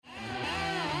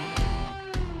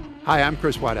Hi, I'm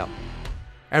Chris Waddell.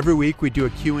 Every week we do a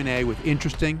Q&A with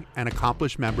interesting and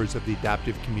accomplished members of the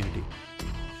adaptive community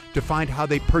to find how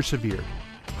they persevered,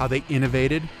 how they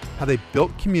innovated, how they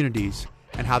built communities,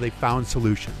 and how they found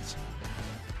solutions.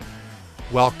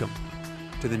 Welcome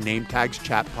to the Name Tags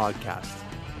Chat podcast.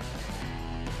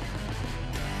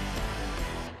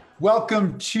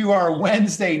 Welcome to our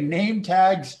Wednesday Name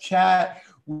Tags Chat.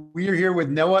 We are here with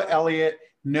Noah Elliott.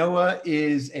 Noah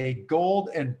is a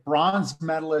gold and bronze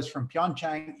medalist from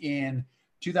Pyeongchang in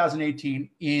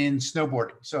 2018 in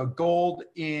snowboarding. So gold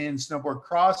in snowboard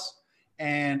cross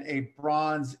and a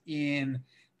bronze in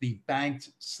the banked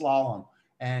slalom.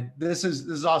 And this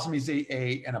is awesome. He's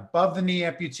an above the knee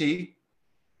amputee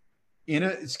in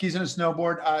a skis and a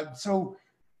snowboard. So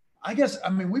I guess,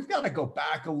 we've got to go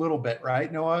back a little bit,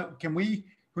 right, Noah? Can we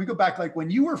go back, like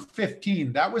when you were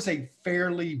 15, that was a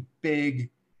fairly big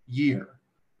year.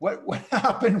 What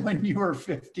happened when you were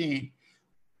 15?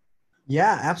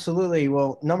 Yeah, absolutely.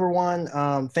 Well, number one,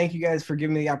 thank you guys for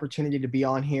giving me the opportunity to be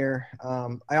on here.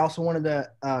 I also wanted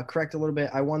to correct a little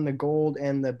bit. I won the gold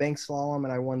and the bank slalom,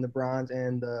 and I won the bronze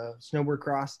and the snowboard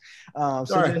cross.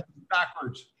 Sorry,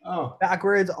 backwards. Oh,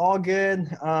 backwards, all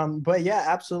good. But yeah,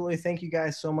 absolutely. Thank you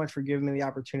guys so much for giving me the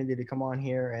opportunity to come on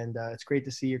here, and it's great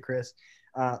to see you, Chris.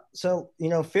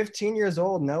 15 years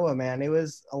old, Noah, man, it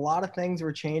was a lot of things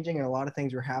were changing and a lot of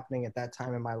things were happening at that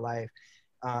time in my life.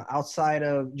 Outside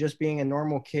of just being a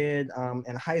normal kid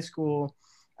in high school,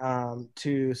 to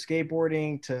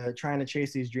skateboarding, to trying to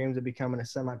chase these dreams of becoming a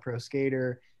semi-pro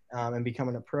skater and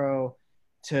becoming a pro,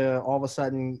 to all of a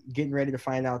sudden getting ready to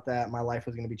find out that my life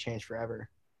was going to be changed forever.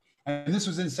 And this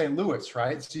was in St. Louis,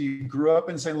 right? So you grew up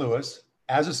in St. Louis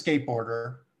as a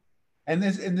skateboarder. And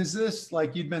is this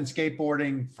like you'd been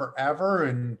skateboarding forever?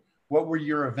 And what were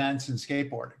your events in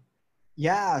skateboarding?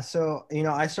 Yeah, so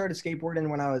I started skateboarding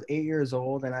when I was 8 years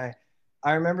old, and I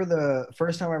remember the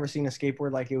first time I ever seen a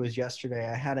skateboard like it was yesterday.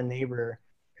 I had a neighbor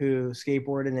who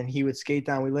skateboarded, and he would skate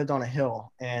down. We lived on a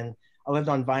hill, and I lived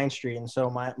on Vine Street, and so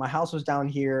my house was down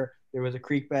here. There was a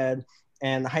creek bed,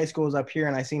 and the high school was up here,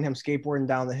 and I seen him skateboarding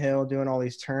down the hill, doing all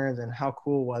these turns, and how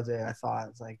cool was it? I thought,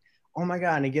 it's like, oh my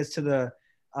God. And he gets to the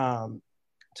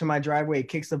to my driveway,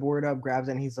 kicks the board up, grabs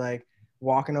it, and he's like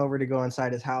walking over to go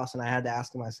inside his house. And I had to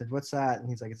ask him, I said, what's that? And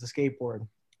he's like, it's a skateboard.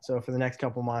 So for the next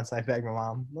couple months, I begged my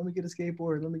mom, let me get a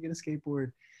skateboard.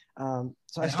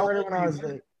 So I started when I was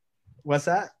like, what's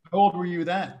that? How old were you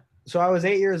then? So I was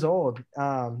 8 years old.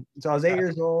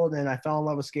 Years old, and I fell in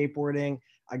love with skateboarding.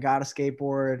 I got a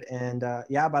skateboard, and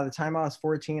by the time I was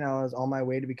 14, I was on my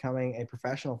way to becoming a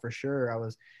professional for sure. I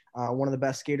was one of the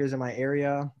best skaters in my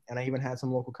area, and I even had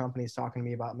some local companies talking to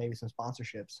me about maybe some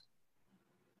sponsorships.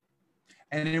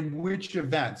 And in which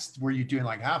events were you doing?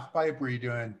 Like half pipe? Were you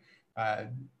doing?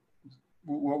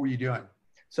 What were you doing?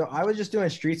 So I was just doing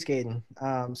street skating.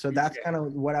 That's kind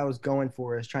of what I was going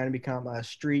for, is trying to become a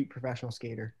street professional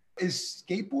skater. Is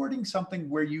skateboarding something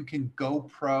where you can go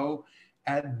pro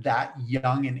at that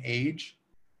young an age?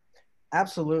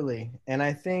 Absolutely. And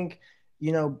I think,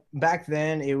 back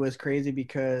then it was crazy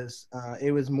because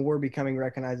it was more becoming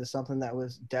recognized as something that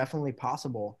was definitely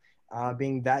possible,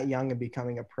 being that young and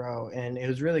becoming a pro. And it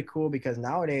was really cool because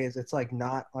nowadays it's like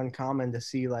not uncommon to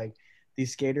see like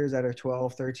these skaters that are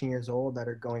 12, 13 years old that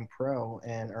are going pro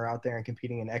and are out there and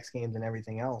competing in X Games and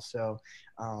everything else. So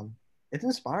it's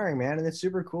inspiring, man. And it's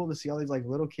super cool to see all these like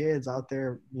little kids out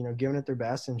there, giving it their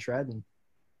best and shredding.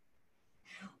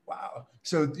 Wow.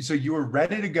 So you were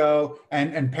ready to go,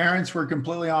 and parents were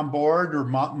completely on board, or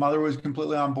mother was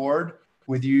completely on board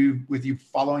with you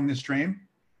following this dream?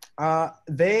 My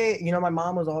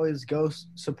mom was always go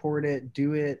support it,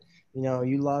 do it.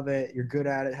 You love it, you're good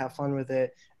at it, have fun with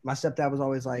it. My stepdad was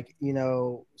always like,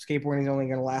 skateboarding is only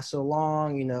going to last so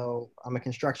long. I'm a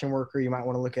construction worker. You might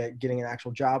want to look at getting an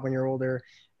actual job when you're older.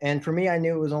 And for me, I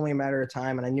knew it was only a matter of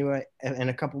time. And I knew in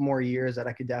a couple more years that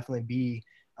I could definitely be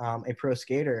a pro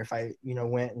skater if I,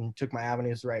 went and took my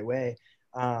avenues the right way.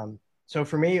 So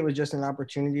for me, it was just an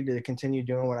opportunity to continue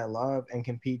doing what I love and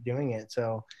compete doing it.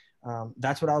 So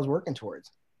that's what I was working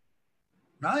towards.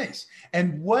 Nice.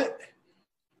 And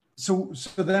so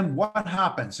then what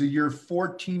happened? So you're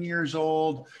 14 years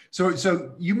old.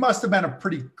 So you must have been a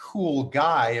pretty cool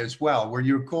guy as well. Were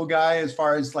you a cool guy as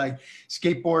far as like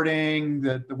skateboarding,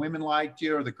 the women liked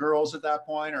you, or the girls at that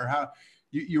point, or how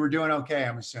you were doing okay,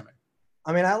 I'm assuming?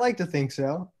 I like to think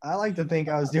so. I like to think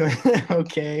I was doing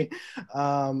okay.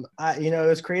 It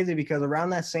was crazy because around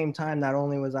that same time, not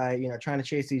only was I, trying to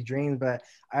chase these dreams, but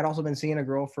I'd also been seeing a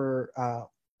girl for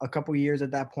a couple years at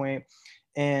that point.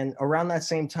 And around that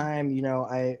same time,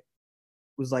 I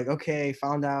was like, okay,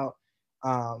 found out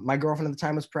My girlfriend at the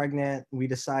time was pregnant. We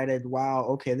decided, wow,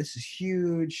 okay, this is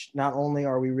huge. Not only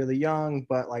are we really young,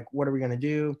 but like, what are we going to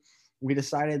do? We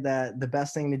decided that the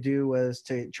best thing to do was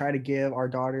to try to give our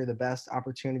daughter the best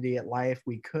opportunity at life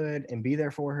we could and be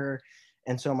there for her.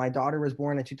 And so my daughter was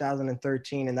born in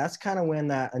 2013. And that's kind of when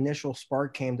that initial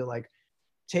spark came to like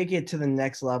take it to the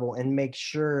next level and make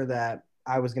sure that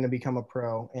I was going to become a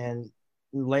pro and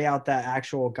lay out that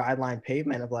actual guideline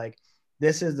pavement of like,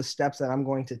 this is the steps that I'm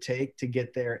going to take to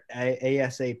get there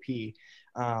ASAP.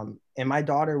 And my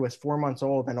daughter was 4 months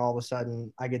old, and all of a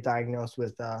sudden I get diagnosed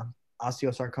with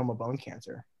osteosarcoma bone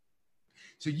cancer.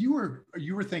 So you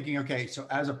were thinking, okay, so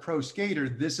as a pro skater,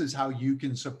 this is how you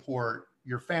can support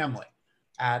your family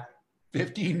at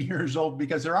 15 years old,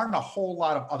 because there aren't a whole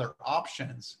lot of other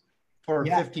options for a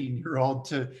Yeah. 15-year-old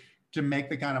to make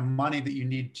the kind of money that you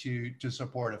need to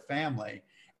support a family.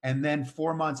 And then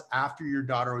 4 months after your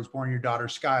daughter was born, your daughter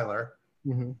Skylar,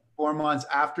 Mm-hmm. 4 months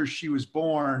after she was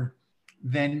born,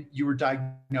 then you were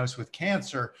diagnosed with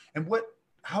cancer. And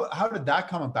how did that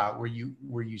come about? Were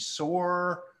you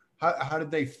sore? How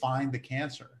did they find the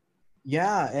cancer?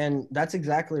 Yeah, and that's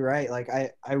exactly right. Like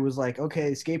I was like,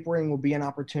 okay, skateboarding will be an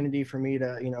opportunity for me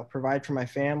to, provide for my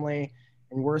family.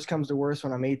 And worst comes to worst,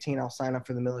 when I'm 18, I'll sign up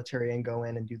for the military and go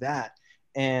in and do that.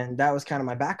 And that was kind of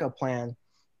my backup plan.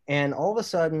 And all of a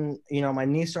sudden, my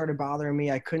knee started bothering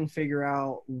me. I couldn't figure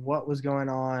out what was going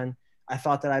on. I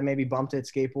thought that I maybe bumped it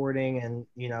skateboarding, and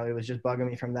it was just bugging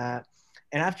me from that.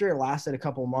 And after it lasted a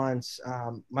couple months,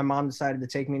 my mom decided to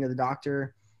take me to the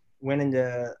doctor. Went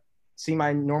into see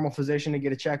my normal physician to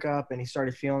get a checkup, and he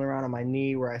started feeling around on my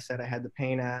knee where I said I had the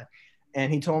pain at.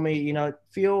 And he told me, it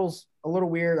feels a little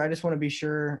weird. I just want to be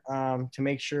sure, to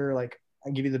make sure, like, I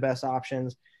give you the best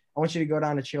options. I want you to go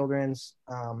down to Children's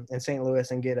in St. Louis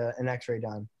and get an x-ray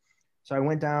done. So I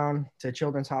went down to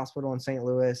Children's Hospital in St.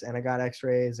 Louis and I got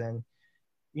x-rays. And,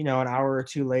 an hour or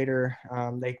two later,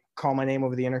 they call my name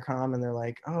over the intercom and they're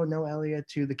like, oh, no, Elliot,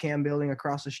 to the CAM building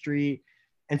across the street.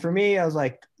 And for me, I was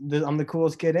like, I'm the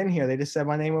coolest kid in here. They just said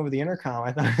my name over the intercom.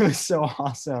 I thought it was so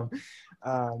awesome.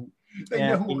 They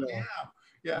know And, who I am.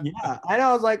 Yeah. yeah, I know.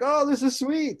 I was like, oh, this is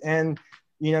sweet. And,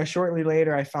 shortly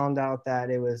later, I found out that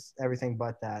it was everything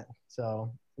but that.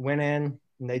 So went in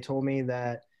and they told me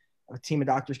that a team of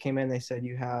doctors came in. They said,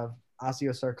 you have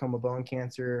osteosarcoma bone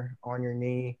cancer on your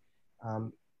knee.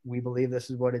 We believe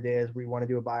this is what it is. We want to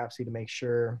do a biopsy to make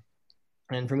sure.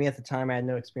 And for me at the time, I had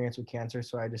no experience with cancer.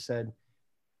 So I just said,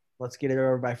 let's get it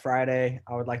over by Friday.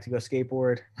 I would like to go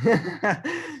skateboard.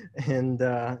 And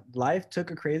life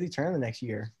took a crazy turn the next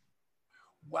year.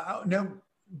 Wow. Now,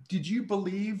 did you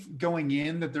believe going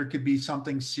in that there could be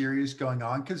something serious going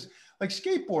on? Because like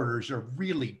skateboarders are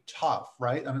really tough,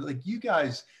 right? I mean, like you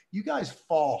guys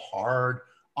fall hard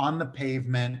on the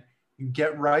pavement,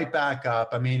 get right back up.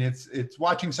 I mean, it's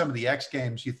watching some of the X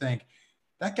Games, you think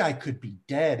that guy could be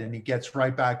dead, and he gets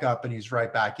right back up and he's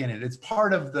right back in it. It's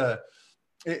part of the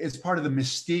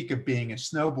mystique of being a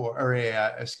snowboard or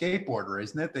a skateboarder,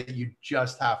 isn't it? That you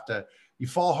just have to, you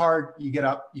fall hard, you get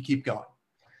up, you keep going.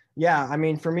 Yeah, I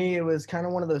mean, for me, it was kind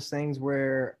of one of those things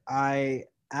where I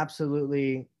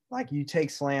absolutely, like, you take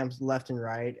slams left and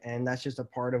right, and that's just a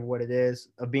part of what it is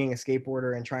of being a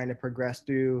skateboarder and trying to progress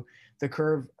through the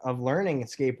curve of learning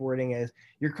skateboarding. Is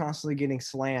you're constantly getting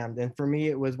slammed. And for me,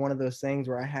 it was one of those things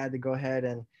where I had to go ahead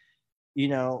and,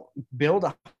 build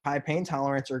a high pain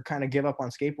tolerance or kind of give up on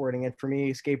skateboarding. And for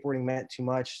me, skateboarding meant too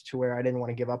much to where I didn't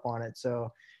want to give up on it.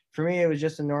 So for me, it was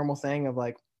just a normal thing of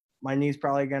like, my knee's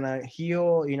probably gonna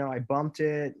heal. I bumped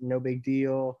it, no big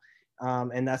deal,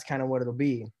 and that's kind of what it'll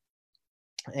be.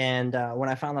 And when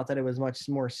I found out that it was much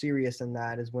more serious than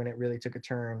that, is when it really took a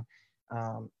turn,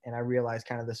 and I realized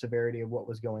kind of the severity of what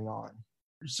was going on.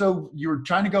 So you were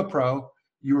trying to go pro.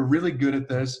 You were really good at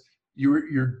this.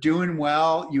 You're doing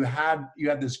well. You had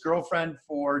this girlfriend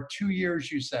for 2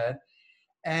 years, you said,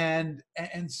 and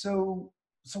so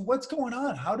what's going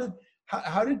on? How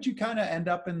did you kind of end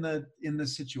up in the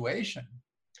situation?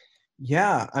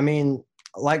 Yeah, I mean,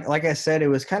 like I said, it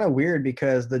was kind of weird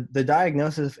because the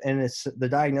diagnosis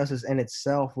in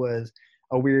itself was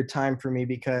a weird time for me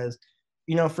because,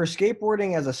 for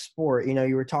skateboarding as a sport,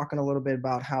 you were talking a little bit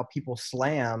about how people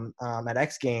slam at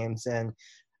X Games. And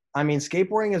I mean,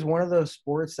 skateboarding is one of those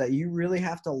sports that you really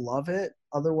have to love it.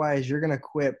 Otherwise, you're gonna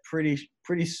quit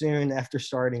pretty soon after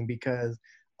starting because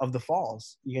of the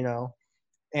falls.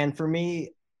 And for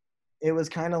me, it was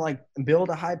kind of like build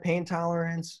a high pain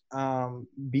tolerance,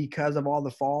 because of all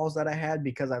the falls that I had,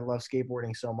 because I love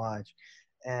skateboarding so much.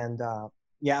 And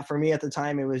yeah, for me at the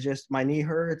time, it was just my knee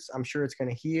hurts. I'm sure it's going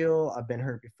to heal. I've been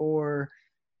hurt before.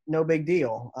 No big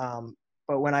deal.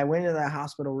 But when I went into that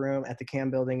hospital room at the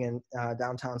CAM building in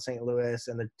downtown St. Louis,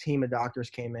 and the team of doctors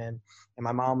came in, and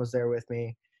my mom was there with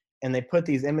me, and they put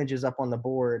these images up on the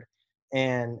board,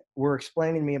 and were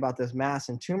explaining to me about this mass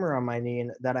and tumor on my knee,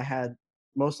 and that I had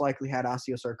most likely had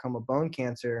osteosarcoma bone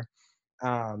cancer.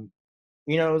 Um,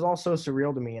 it was all so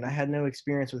surreal to me, and I had no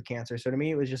experience with cancer. So to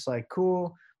me, it was just like,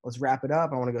 cool, let's wrap it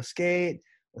up. I want to go skate.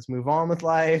 Let's move on with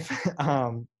life.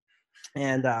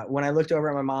 And when I looked over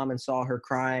at my mom and saw her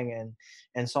crying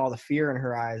and saw the fear in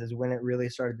her eyes, is when it really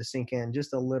started to sink in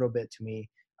just a little bit to me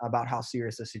about how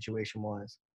serious the situation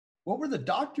was. What were the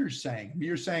doctors saying?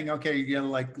 You're saying, okay,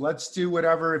 like, let's do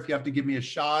whatever. If you have to give me a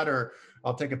shot, or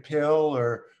I'll take a pill,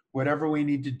 or whatever we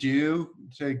need to do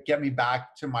to get me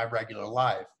back to my regular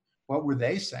life. What were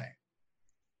they saying?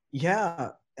 Yeah,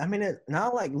 I mean,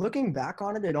 now like looking back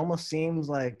on it, it almost seems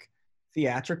like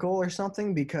theatrical or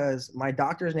something, because my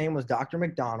doctor's name was Dr.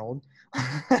 McDonald.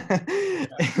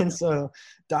 And so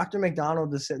Dr.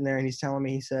 McDonald is sitting there and he's telling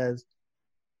me, he says,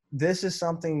 this is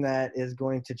something that is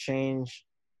going to change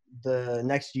the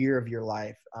next year of your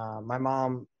life. My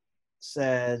mom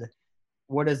said,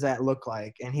 what does that look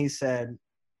like? And he said,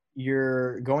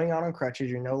 you're going out on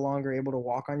crutches. You're no longer able to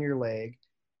walk on your leg.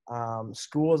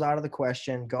 School is out of the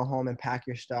question. Go home and pack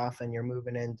your stuff, and you're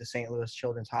moving into St. Louis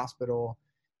Children's Hospital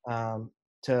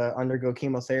to undergo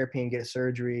chemotherapy and get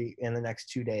surgery in the next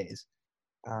 2 days.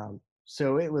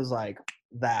 So it was like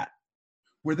that.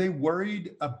 Were they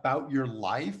worried about your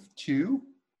life too?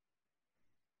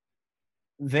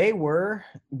 They were,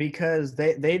 because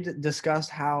they discussed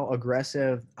how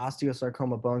aggressive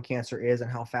osteosarcoma bone cancer is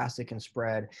and how fast it can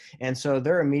spread. And so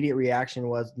their immediate reaction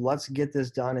was, let's get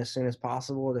this done as soon as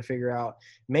possible to figure out,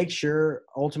 make sure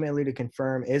ultimately to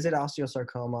confirm, is it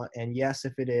osteosarcoma? And yes,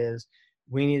 if it is,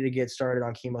 we need to get started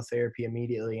on chemotherapy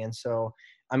immediately. And so,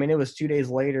 I mean, it was 2 days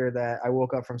later that I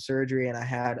woke up from surgery and I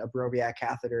had a Broviac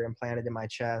catheter implanted in my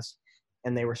chest,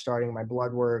 and they were starting my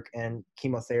blood work and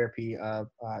chemotherapy of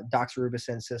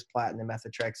doxorubicin, cisplatin, and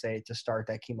methotrexate to start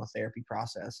that chemotherapy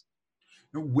process.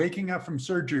 Waking up from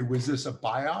surgery, was this a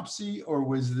biopsy or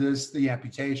was this the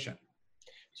amputation?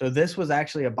 So this was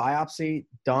actually a biopsy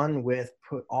done with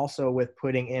also with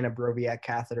putting in a Broviac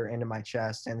catheter into my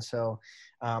chest. And so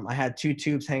I had 2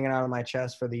 tubes hanging out of my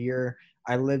chest for the year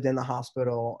I lived in the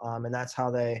hospital, and that's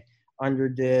how they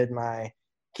underdid my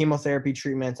chemotherapy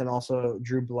treatments and also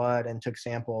drew blood and took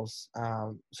samples.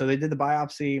 So they did the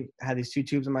biopsy, had these 2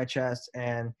 tubes in my chest,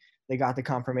 and they got the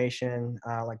confirmation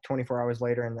like 24 hours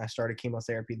later, and I started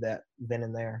chemotherapy then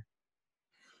and there.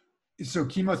 So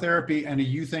chemotherapy, and are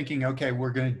you thinking, okay,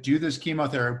 we're going to do this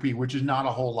chemotherapy, which is not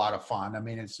a whole lot of fun. I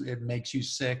mean, it makes you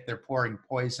sick. They're pouring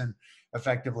poison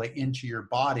effectively into your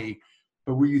body.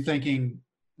 But were you thinking,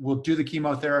 we'll do the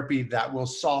chemotherapy that will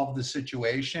solve the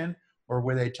situation? Or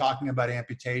were they talking about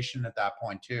amputation at that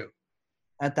point too?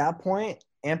 At that point,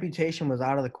 amputation was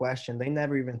out of the question. They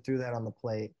never even threw that on the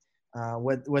plate.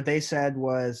 What they said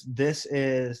was, this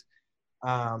is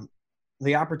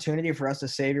the opportunity for us to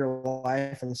save your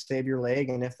life and save your leg.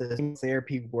 And if the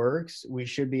therapy works, we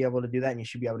should be able to do that, and you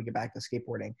should be able to get back to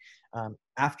skateboarding.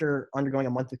 After undergoing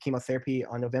a month of chemotherapy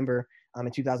on November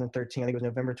in 2013, I think it was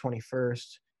November 21st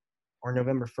or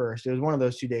November 1st. It was one of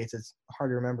those 2 dates. It's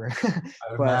hard to remember. I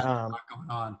But imagine a lot going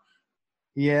on.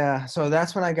 yeah, so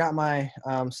that's when I got my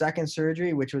second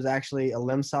surgery, which was actually a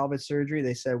limb salvage surgery.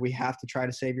 They said, we have to try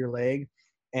to save your leg.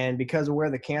 And because of where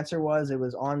the cancer was, it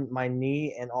was on my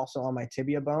knee and also on my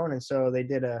tibia bone. And so they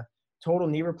did a total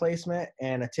knee replacement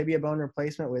and a tibia bone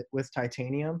replacement with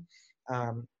titanium.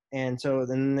 And so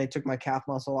then they took my calf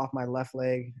muscle off my left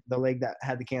leg, the leg that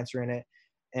had the cancer in it,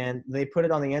 and they put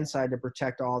it on the inside to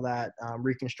protect all that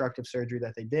reconstructive surgery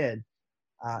that they did.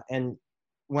 And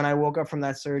when I woke up from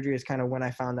that surgery is kind of when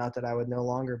I found out that I would no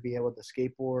longer be able to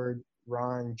skateboard,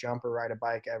 run, jump, or ride a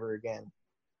bike ever again.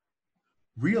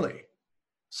 Really?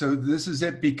 So this is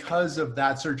it because of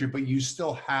that surgery, but you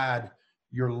still had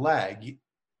your leg,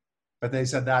 but they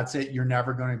said, that's it. You're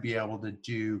never going to be able to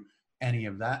do any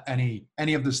of that,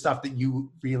 any of the stuff that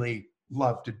you really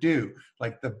love to do,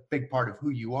 like the big part of who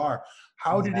you are.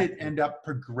 How did it end up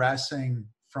progressing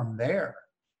from there?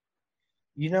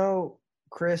 You know,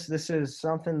 Chris, this is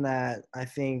something that I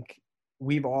think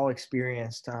we've all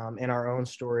experienced in our own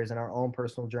stories and our own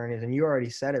personal journeys. And you already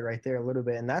said it right there a little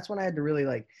bit. And that's when I had to really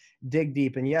like dig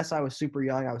deep. And yes, I was super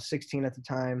young. I was 16 at the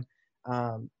time.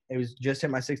 It was just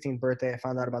hit my 16th birthday. I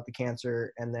found out about the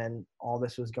cancer, and then all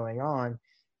this was going on.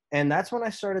 And that's when I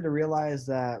started to realize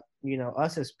that,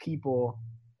 us as people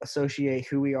associate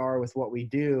who we are with what we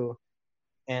do.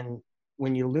 And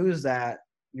when you lose that,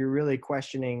 you're really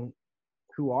questioning,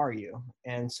 who are you?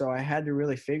 And so I had to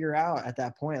really figure out at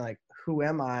that point, like, who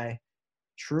am I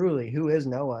truly, who is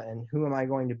Noah and who am I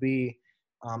going to be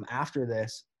after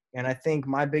this? And I think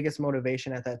my biggest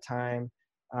motivation at that time,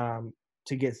 um,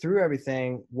 to get through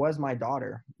everything, was my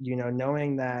daughter. You know,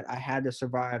 knowing that I had to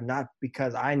survive, not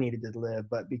because I needed to live,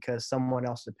 but because someone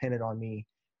else depended on me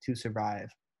to survive.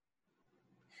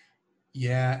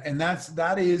 Yeah, and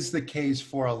that is the case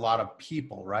for a lot of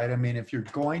people, right? I mean, if you're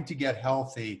going to get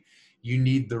healthy, you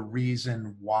need the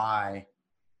reason why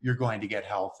you're going to get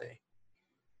healthy.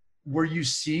 Were you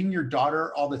seeing your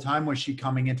daughter all the time? Was she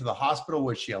coming into the hospital?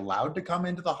 Was she allowed to come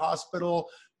into the hospital?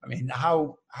 I mean,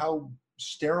 how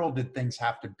sterile did things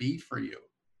have to be for you?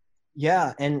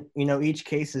 Yeah, and you know, each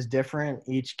case is different.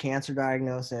 Each cancer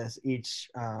diagnosis, each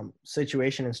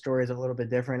situation and story is a little bit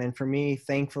different. And for me,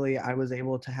 thankfully, I was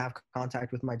able to have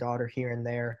contact with my daughter here and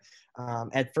there.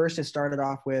 At first, it started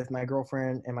off with my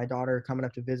girlfriend and my daughter coming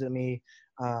up to visit me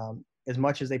as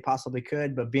much as they possibly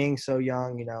could. But being so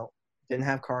young, you know, didn't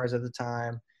have cars at the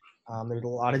time. There's a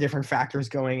lot of different factors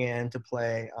going into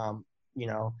play, you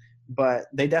know. But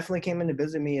they definitely came in to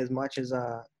visit me as much as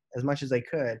they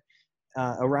could.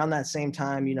 Around that same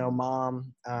time, you know,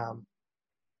 mom,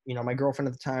 you know, my girlfriend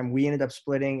at the time, we ended up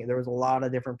splitting. There was a lot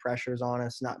of different pressures on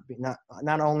us,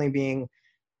 not only being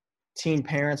teen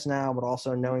parents now, but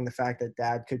also knowing the fact that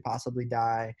dad could possibly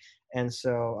die. And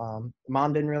so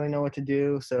mom didn't really know what to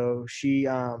do. So she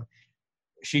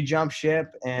jumped ship,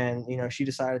 and, you know, she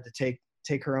decided to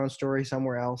take her own story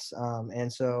somewhere else.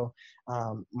 And so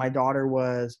my daughter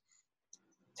was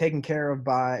taken care of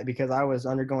by, because I was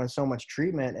undergoing so much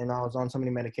treatment and I was on so many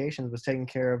medications, was taken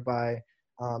care of by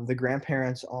the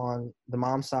grandparents on the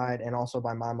mom side and also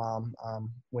by my mom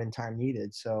when time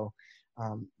needed. So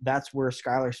that's where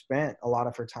Skylar spent a lot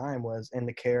of her time, was in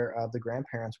the care of the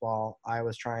grandparents while I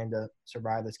was trying to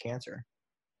survive this cancer.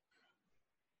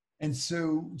 And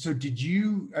so did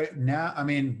you now? I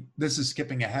mean, this is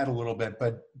skipping ahead a little bit,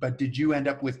 but did you end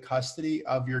up with custody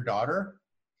of your daughter,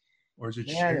 or is it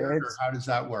Man, shared, or it's how does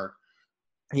that work?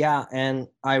 Yeah, and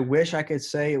I wish I could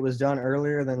say it was done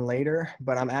earlier than later,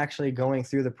 but I'm actually going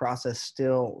through the process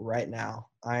still right now.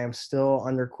 I am still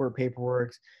under court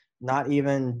paperwork, not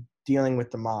even dealing with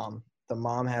the mom. The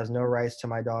mom has no rights to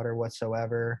my daughter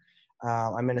whatsoever.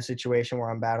 I'm in a situation where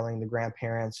I'm battling the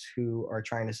grandparents who are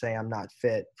trying to say I'm not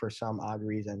fit for some odd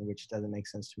reason, which doesn't make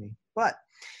sense to me. But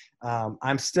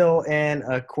I'm still in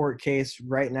a court case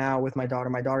right now with my daughter.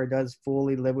 My daughter does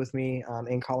fully live with me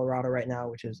in Colorado right now,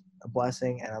 which is a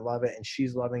blessing, and I love it, and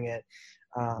she's loving it.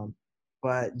 Um,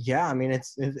 but yeah, I mean,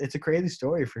 it's a crazy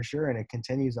story for sure, and it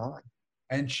continues on.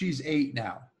 And she's 8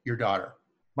 now, your daughter.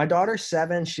 My daughter's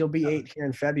 7; she'll be 8 here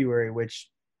in February, which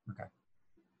Okay.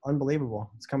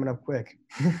 unbelievable. It's coming up quick.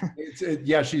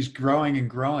 Yeah, she's growing and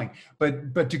growing.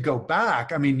 But to go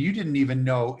back, I mean, you didn't even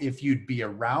know if you'd be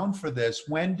around for this.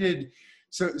 When did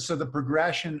so the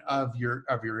progression of your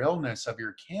illness, of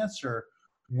your cancer,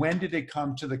 when did it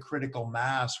come to the critical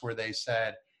mass where they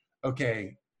said,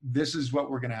 okay, this is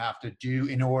what we're going to have to do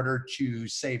in order to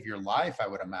save your life, I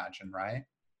would imagine, right?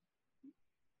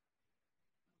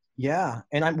 Yeah,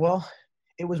 and well,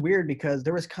 it was weird because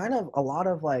there was kind of a lot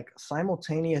of like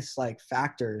simultaneous like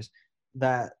factors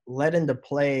that led into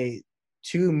play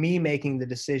to me making the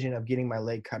decision of getting my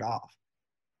leg cut off.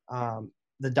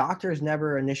 The doctors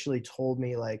never initially told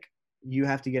me like you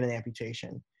have to get an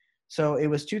amputation. So it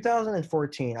was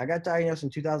 2014. I got diagnosed in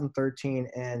 2013,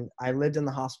 and I lived in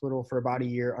the hospital for about a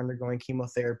year undergoing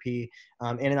chemotherapy,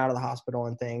 in and out of the hospital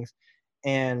and things.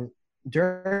 And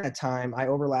during that time, I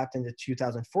overlapped into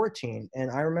 2014,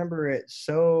 and I remember it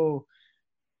so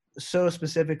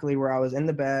specifically, where I was in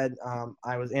the bed.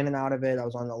 I was in and out of it. I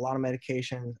was on a lot of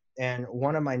medication, and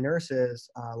one of my nurses,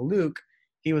 Luke,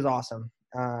 he was awesome.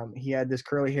 He had this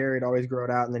curly hair. He'd always grow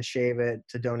it out and then shave it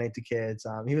to donate to kids.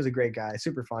 He was a great guy,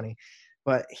 super funny.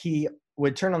 But he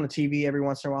would turn on the TV every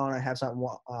once in a while, and I'd have something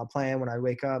playing when I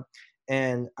wake up.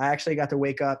 And I actually got to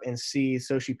wake up and see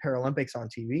Sochi Paralympics on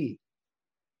TV.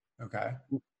 Okay.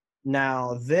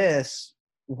 Now, this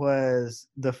was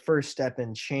the first step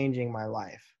in changing my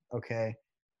life. Okay.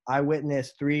 I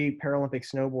witnessed 3 Paralympic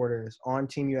snowboarders on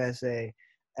Team USA,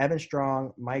 Evan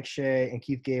Strong, Mike Shea, and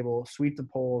Keith Gable, sweep the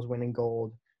poles, winning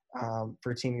gold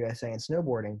for Team USA in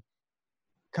snowboarding,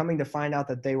 coming to find out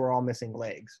that they were all missing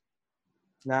legs.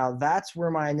 Now, that's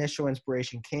where my initial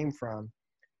inspiration came from.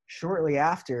 Shortly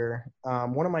after,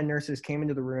 one of my nurses came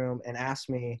into the room and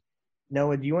asked me,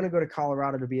 Noah, do you want to go to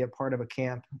Colorado to be a part of a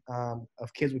camp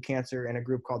of kids with cancer in a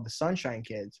group called the Sunshine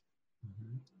Kids?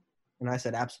 Mhm. And I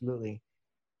said, absolutely.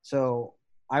 So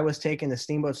I was taken to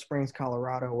Steamboat Springs,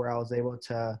 Colorado, where I was able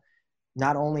to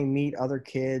not only meet other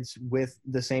kids with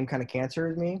the same kind of cancer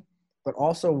as me, but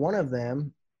also one of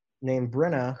them named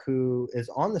Brenna, who is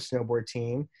on the snowboard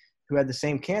team, who had the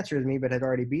same cancer as me, but had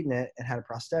already beaten it and had a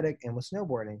prosthetic and was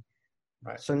snowboarding.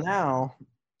 Right. So now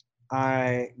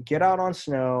I get out on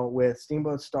snow with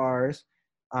Steamboat Stars.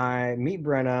 I meet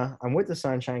Brenna. I'm with the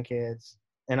Sunshine Kids,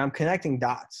 and I'm connecting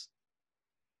dots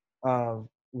of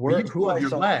But you who still have I your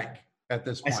saw. leg at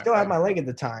this I point, still had right? my leg at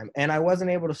the time, and I wasn't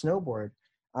able to snowboard,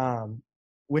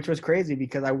 which was crazy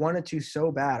because I wanted to so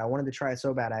bad. I wanted to try it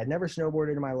so bad. I had never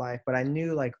snowboarded in my life, but I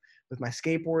knew like with my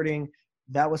skateboarding,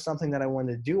 that was something that I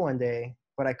wanted to do one day,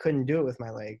 but I couldn't do it with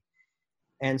my leg.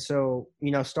 And so,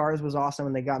 Stars was awesome,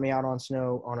 and they got me out on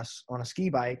snow on a ski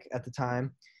bike at the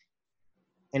time.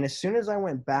 And as soon as I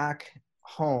went back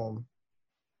home,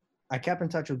 I kept in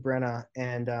touch with Brenna,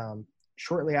 and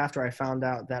shortly after, I found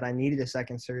out that I needed a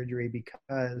second surgery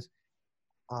because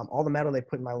all the metal they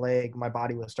put in my leg, my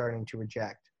body was starting to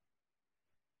reject.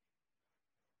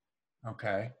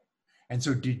 Okay. And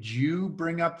so did you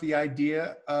bring up the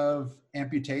idea of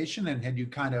amputation, and had you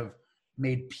kind of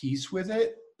made peace with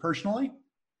it personally?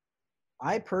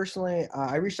 I personally,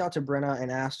 I reached out to Brenna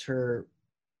and asked her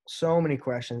so many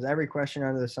questions, every question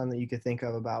under the sun that you could think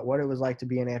of about what it was like to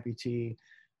be an amputee,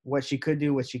 what she could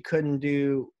do, what she couldn't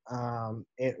do,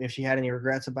 if she had any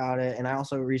regrets about it. And I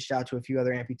also reached out to a few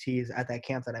other amputees at that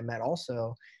camp that I met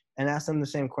also and asked them the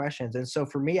same questions. And so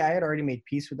for me, I had already made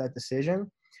peace with that decision.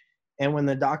 And when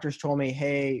the doctors told me,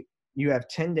 hey, you have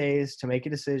 10 days to make a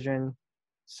decision,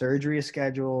 surgery is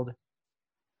scheduled,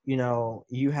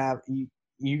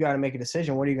 you got to make a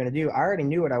decision. What are you going to do? I already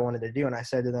knew what I wanted to do. And I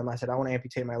said to them, I said, I want to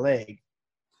amputate my leg.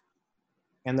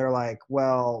 And they're like,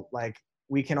 well, like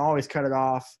we can always cut it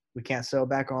off. We can't sew it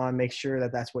back on. Make sure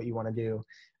that that's what you want to do.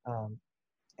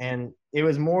 And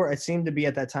it seemed to be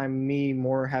at that time, me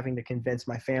more having to convince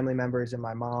my family members and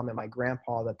my mom and my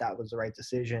grandpa that that was the right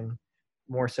decision,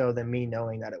 more so than me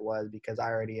knowing that it was, because I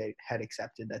already had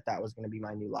accepted that that was going to be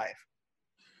my new life.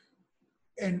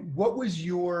 And what was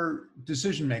your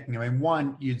decision making? I mean,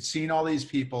 one, you'd seen all these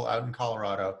people out in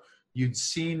Colorado, you'd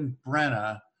seen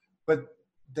Brenna, but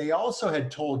they also had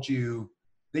told you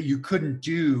that you couldn't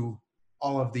do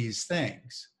all of these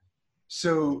things.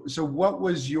 So what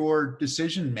was your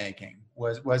decision making?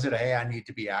 Was it, hey, I need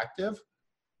to be active?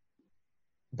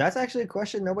 That's actually a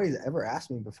question nobody's ever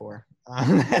asked me before.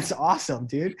 That's awesome,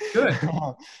 dude. Good.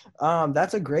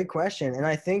 That's a great question. And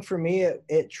I think for me,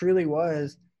 it truly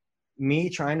was me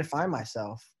trying to find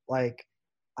myself. Like,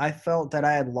 I felt that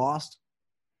I had lost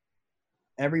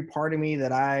every part of me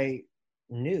that I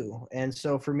knew. And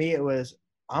so for me, it was,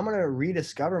 I'm going to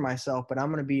rediscover myself, but I'm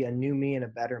going to be a new me and a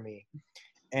better me.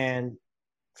 And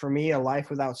for me, a life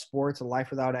without sports, a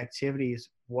life without activities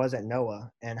wasn't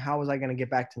Noah. And how was I going to get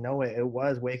back to Noah? It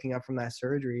was waking up from that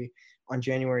surgery on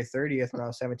January 30th when I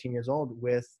was 17 years old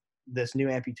with this new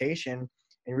amputation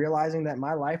and realizing that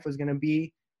my life was going to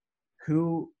be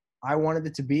who I wanted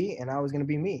it to be, and I was going to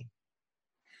be me.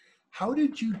 How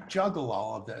did you juggle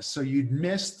all of this? So you'd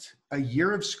missed a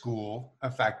year of school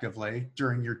effectively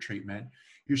during your treatment.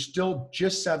 You're still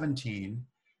just 17.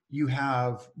 You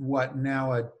have what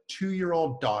now, a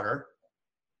 2-year-old daughter,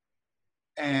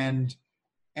 and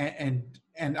and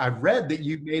I've read that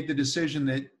you made the decision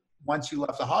that once you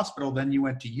left the hospital, then you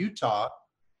went to Utah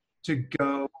to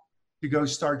go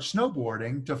start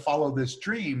snowboarding to follow this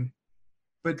dream.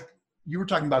 But you were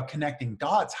talking about connecting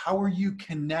dots. How are you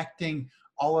connecting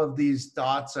all of these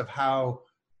dots of how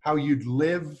you'd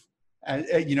live,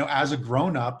 as a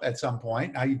grown up at some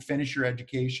point, how you'd finish your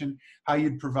education, how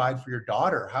you'd provide for your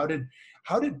daughter? How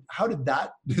did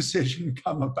that decision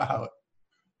come about?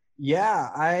 Yeah,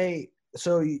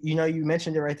 so you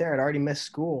mentioned it right there. I'd already missed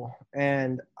school,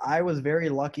 and I was very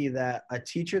lucky that a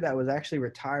teacher that was actually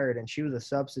retired, and she was a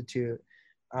substitute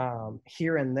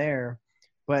here and there,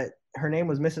 but her name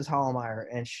was Mrs. Hollemeyer,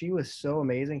 and she was so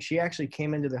amazing. She actually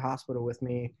came into the hospital with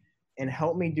me and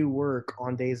helped me do work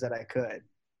on days that I could.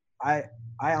 I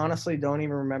I honestly don't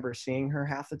even remember seeing her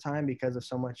half the time because of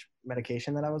so much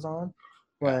medication that I was on,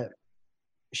 Yeah. but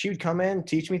she would come in,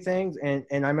 teach me things, and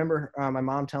I remember my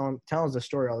mom tells the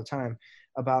story all the time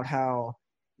about how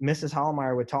Mrs.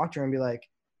 Hollemeyer would talk to her and be like,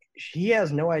 he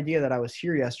has no idea that I was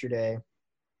here yesterday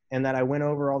and that I went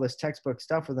over all this textbook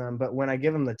stuff with him, but when I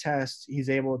give him the test, he's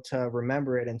able to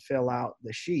remember it and fill out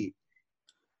the sheet.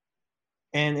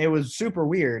 And it was super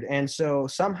weird. And so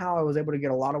somehow I was able to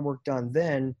get a lot of work done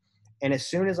then. And as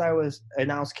soon as I was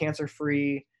announced cancer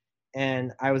free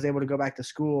and I was able to go back to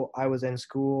school, I was in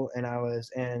school and I was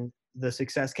in the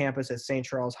Success Campus at St.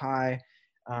 Charles High,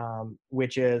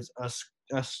 which is a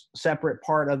separate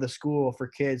part of the school for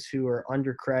kids who are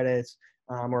under credits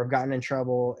or have gotten in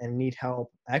trouble and need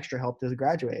help, extra help to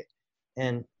graduate.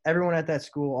 And everyone at that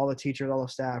school, all the teachers, all the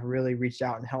staff really reached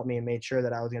out and helped me and made sure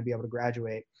that I was going to be able to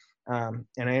graduate. And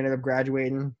I ended up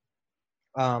graduating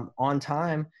on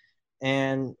time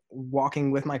and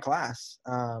walking with my class.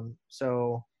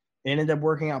 So it ended up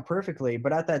working out perfectly.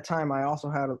 But at that time, I also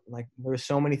had like, there were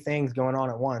so many things going on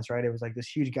at once, right? It was like this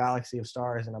huge galaxy of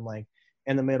stars, and I'm like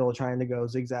in the middle trying to go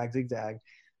zigzag, zigzag.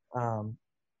 Um,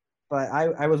 but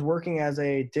I was working as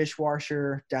a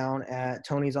dishwasher down at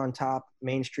Tony's on Top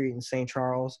Main Street in St.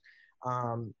 Charles.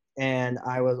 And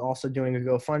I was also doing a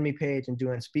GoFundMe page and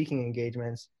doing speaking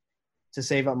engagements to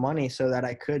save up money so that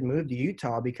I could move to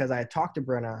Utah, because I had talked to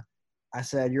Brenna. I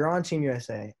said, "You're on Team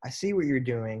USA. I see what you're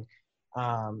doing.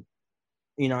 Um,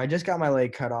 I just got my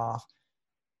leg cut off.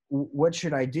 What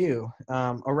should I do?"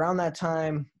 Around that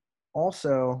time,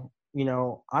 also,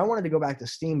 I wanted to go back to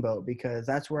Steamboat because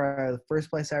that's where the first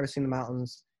place I ever seen the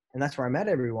mountains, and that's where I met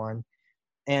everyone.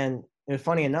 And it was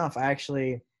funny enough, I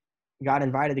actually got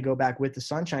invited to go back with the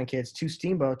Sunshine Kids to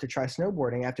Steamboat to try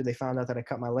snowboarding after they found out that I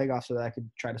cut my leg off so that I could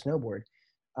try to snowboard.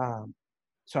 Um,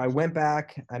 so I went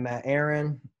back. I met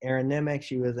Erin Nimick.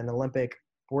 She was an Olympic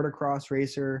border cross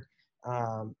racer.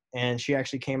 And she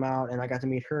actually came out, and I got to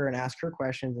meet her and ask her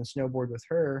questions and snowboard with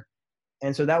her.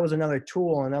 And so that was another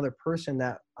tool, another person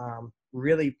that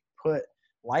really put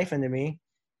life into me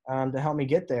to help me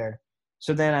get there.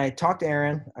 So then I talked to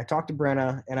Erin, I talked to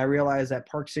Brenna, and I realized that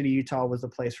Park City, Utah was the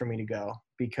place for me to go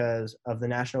because of the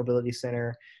National Ability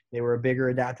Center. They were a bigger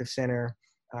adaptive center,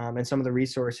 and some of the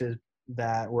resources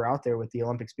that were out there with the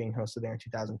Olympics being hosted there in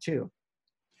 2002.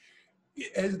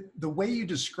 The way you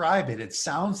describe it, it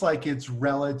sounds like it's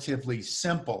relatively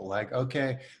simple. Like,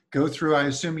 okay, go through. I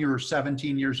assume you were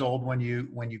 17 years old when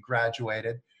you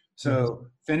graduated. So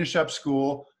finish up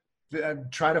school,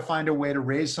 try to find a way to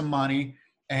raise some money,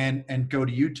 and go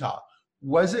to Utah.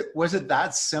 Was it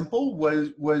that simple?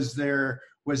 Was there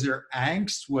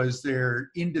angst? Was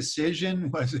there indecision?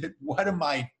 Was it, what am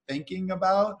I thinking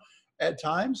about at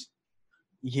times?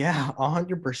 Yeah,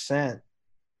 100%.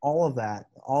 All of that,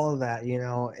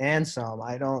 and some.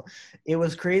 It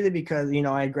was crazy because,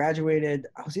 I graduated,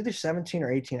 I was either 17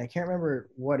 or 18. I can't remember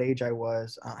what age I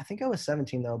was. I think I was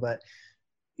 17 though, but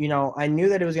I knew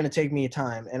that it was going to take me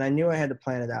time, and I knew I had to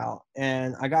plan it out,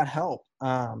 and I got help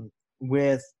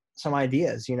with some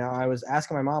ideas. I was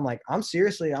asking my mom, like, I'm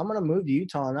going to move to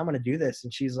Utah and I'm going to do this.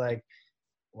 And she's like,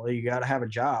 well, you got to have a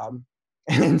job.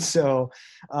 And so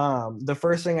the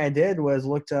first thing I did was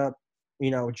looked up,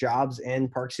 jobs in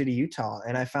Park City, Utah.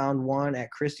 And I found one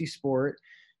at Christie Sport.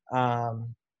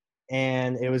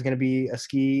 And it was going to be a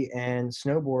ski and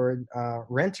snowboard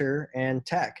renter and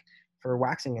tech for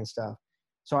waxing and stuff.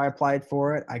 So I applied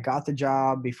for it. I got the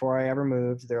job before I ever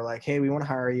moved. They're like, hey, we want to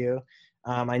hire you.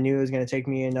 I knew it was going to take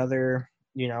me another,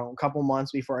 a couple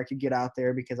months before I could get out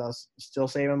there because I was still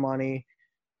saving money,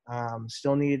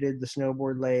 still needed the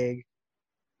snowboard leg.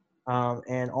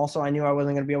 And also I knew I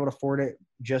wasn't going to be able to afford it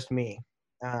just me.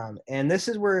 And this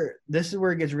is where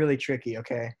it gets really tricky.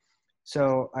 Okay.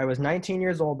 So I was 19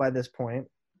 years old by this point.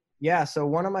 Yeah. So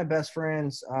one of my best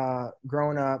friends,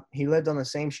 growing up, he lived on the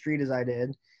same street as I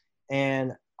did.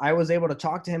 And I was able to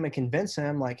talk to him and convince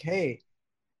him, like, hey,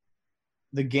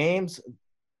 the games,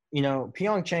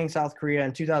 Pyeongchang, South Korea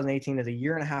in 2018 is a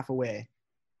year and a half away.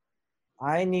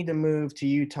 I need to move to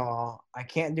Utah. I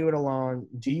can't do it alone.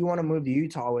 Do you want to move to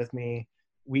Utah with me?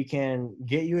 We can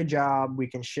get you a job. We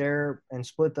can share and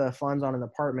split the funds on an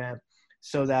apartment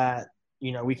so that,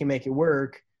 we can make it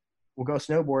work. We'll go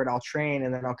snowboard. I'll train,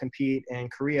 and then I'll compete in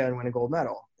Korea and win a gold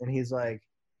medal. And he's like,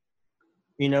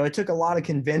 it took a lot of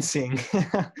convincing.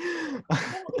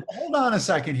 Hold on a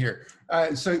second here.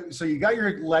 So you got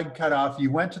your leg cut off. You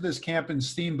went to this camp in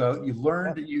Steamboat. You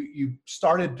learned that you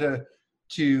started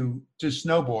to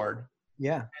snowboard.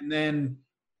 Yeah. And then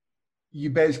you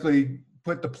basically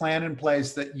put the plan in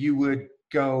place that you would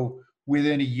go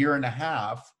within a year and a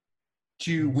half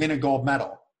to win a gold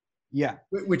medal. Yeah.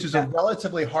 Which is a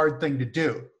relatively hard thing to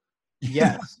do.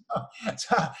 Yes.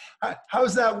 So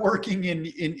how's that working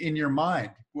in your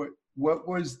mind? What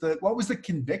was the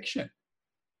conviction?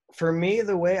 For me,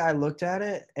 the way I looked at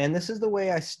it, and this is the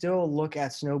way I still look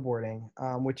at snowboarding,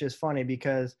 which is funny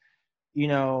because,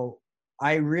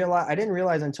 I didn't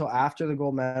realize until after the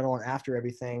gold medal and after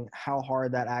everything how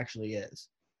hard that actually is.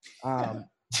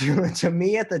 To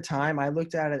me at the time, I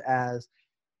looked at it as,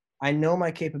 I know my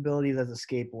capabilities as a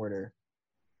skateboarder.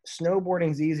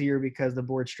 Snowboarding's easier because the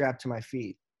board's strapped to my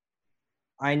feet.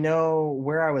 I know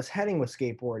where I was heading with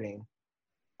skateboarding.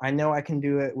 I know I can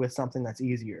do it with something that's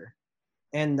easier.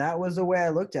 And that was the way I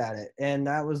looked at it. And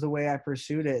that was the way I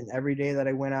pursued it. And every day that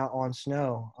I went out on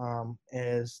snow,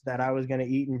 is that I was going to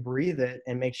eat and breathe it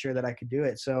and make sure that I could do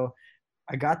it. So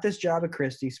I got this job at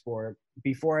Christie Sport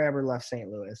before I ever left St.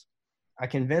 Louis. I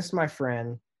convinced my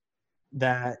friend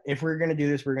that if we're going to do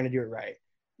this, we're going to do it right.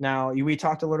 Now, we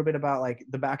talked a little bit about like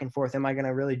the back and forth. Am I going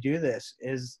to really do this?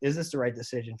 Is this the right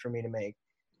decision for me to make?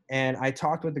 And I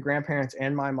talked with the grandparents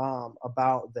and my mom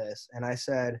about this. And I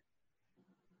said,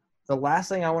 the last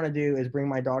thing I want to do is bring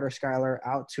my daughter Skylar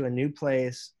out to a new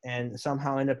place and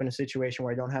somehow end up in a situation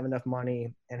where I don't have enough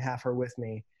money and have her with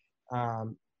me.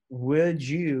 Would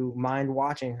you mind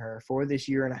watching her for this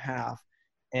year and a half?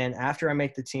 And after I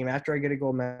make the team, after I get a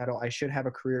gold medal, I should have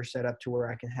a career set up to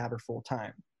where I can have her full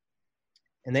time.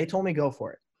 And they told me go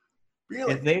for it.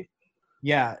 Really?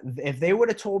 If they would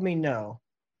have told me no,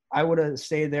 I would have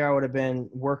stayed there. I would have been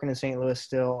working in St. Louis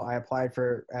still. I applied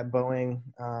at Boeing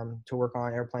to work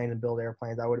on airplanes and build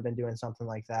airplanes. I would have been doing something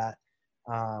like that,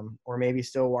 or maybe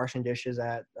still washing dishes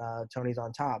at Tony's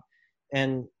on Top.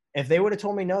 And if they would have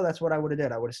told me no, that's what I would have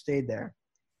did. I would have stayed there.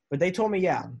 But they told me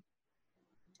yeah.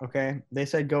 Okay, they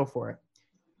said go for it.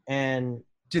 And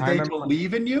Did I they remember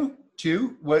believe in you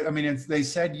too? What I mean, they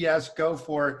said yes, go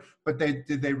for it, but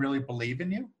did they really believe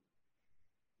in you?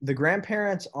 the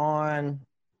grandparents on,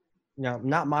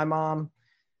 not my mom,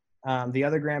 the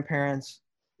other grandparents,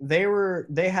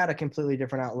 they had a completely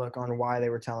different outlook on why they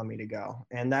were telling me to go,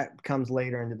 and that comes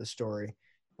later into the story.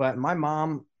 But my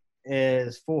mom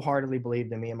is full-heartedly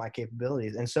believed in me and my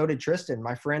capabilities, and so did Tristan,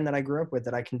 my friend that I grew up with,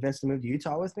 that I convinced to move to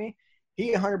Utah with me.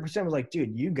 He 100% was like,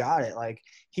 dude, you got it. Like,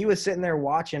 he was sitting there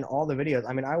watching all the videos.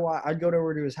 I mean, I'd go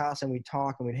over to his house and we'd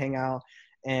talk and we'd hang out,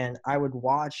 and I would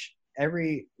watch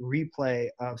every replay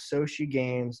of Sochi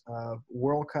games, of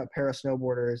World Cup para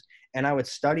snowboarders, and I would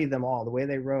study them all, the way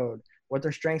they rode, what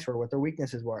their strengths were, what their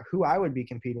weaknesses were, who I would be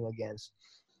competing against.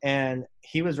 And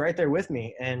he was right there with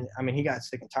me. And I mean, he got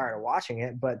sick and tired of watching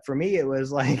it, but for me, it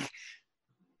was like,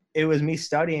 it was me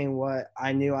studying what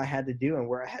I knew I had to do and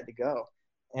where I had to go.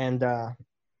 And,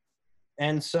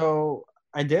 and so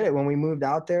I did it. When we moved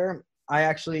out there, I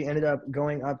actually ended up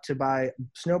going up to buy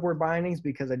snowboard bindings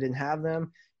because I didn't have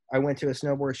them. I went to a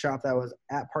snowboard shop that was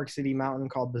at Park City Mountain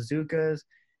called Bazookas,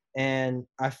 and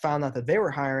I found out that they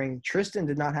were hiring. Tristan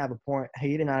did not have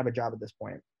he did not have a job at this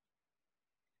point.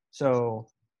 So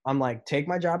I'm like, take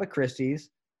my job at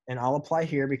Christie's and I'll apply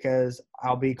here because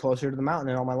I'll be closer to the mountain,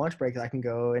 and on my lunch break I can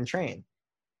go and train.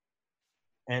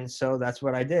 And so that's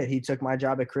what I did. He took my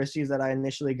job at Christie's that I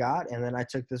initially got, and then I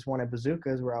took this one at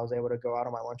Bazookas where I was able to go out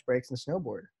on my lunch breaks and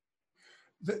snowboard.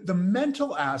 The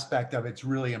mental aspect of it's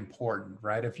really important,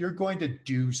 right? If you're going to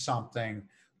do something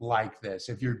like this,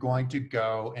 if you're going to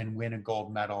go and win a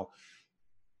gold medal,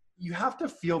 you have to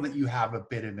feel that you have a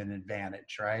bit of an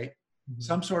advantage, right? Mm-hmm.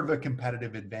 Some sort of a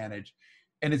competitive advantage.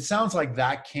 And it sounds like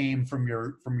that came from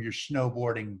your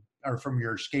snowboarding or from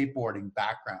your skateboarding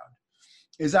background.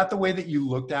 Is that the way that you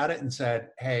looked at it and said,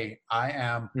 hey,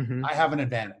 Mm-hmm. I have an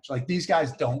advantage. Like, these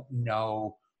guys don't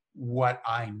know what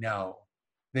I know.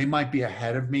 They might be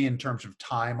ahead of me in terms of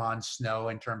time on snow,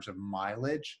 in terms of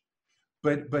mileage.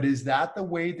 But is that the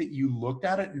way that you looked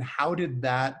at it? And how did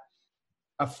that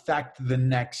affect the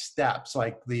next steps?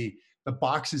 Like the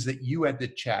boxes that you had to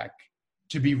check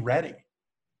to be ready?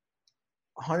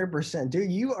 100%.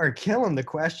 Dude, you are killing the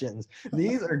questions.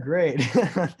 These are great.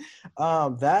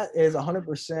 That is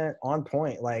 100% on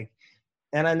point. Like,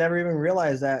 and I never even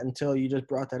realized that until you just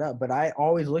brought that up. But I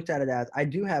always looked at it as I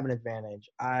do have an advantage.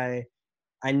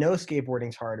 I know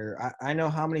skateboarding's harder. I know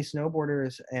how many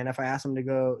snowboarders, and if I ask them to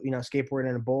go, skateboard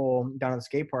in a bowl down at the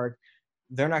skate park,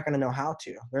 they're not going to know how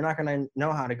to. They're not going to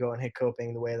know how to go and hit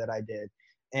coping the way that I did.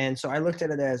 And so I looked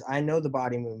at it as I know the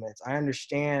body movements. I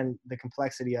understand the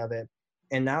complexity of it.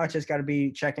 And now it's just got to be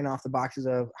checking off the boxes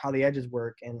of how the edges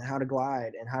work and how to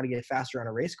glide and how to get faster on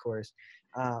a race course.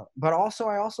 But also,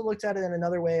 I also looked at it in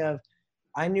another way of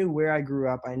I knew where I grew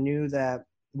up. I knew that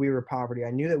we were poverty.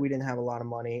 I knew that we didn't have a lot of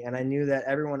money. And I knew that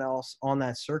everyone else on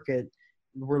that circuit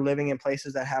were living in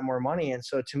places that had more money. And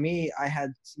so to me, I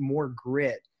had more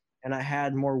grit and I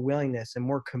had more willingness and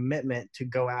more commitment to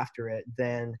go after it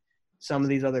than some of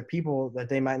these other people that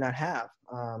they might not have.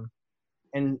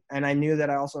 And I knew that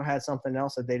I also had something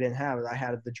else that they didn't have. I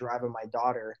had the drive of my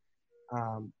daughter,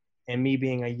 and me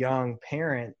being a young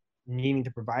parent needing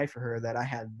to provide for her, that I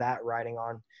had that riding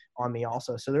on me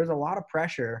also. So there's a lot of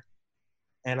pressure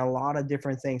and a lot of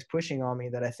different things pushing on me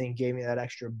that I think gave me that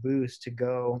extra boost to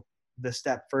go the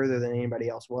step further than anybody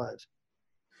else was.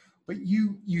 But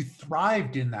you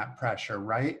thrived in that pressure,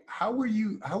 right? How were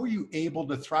you able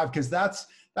to thrive? Because that's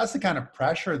the kind of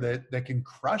pressure that can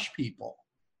crush people.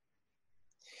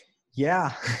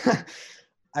 Yeah.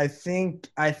 I think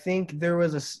there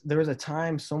was a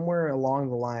time somewhere along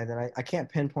the line, and I can't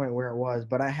pinpoint where it was,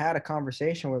 but I had a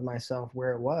conversation with myself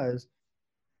where it was.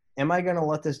 am I going to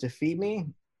let this defeat me,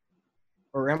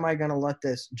 or am I going to let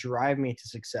this drive me to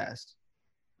success?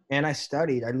 And I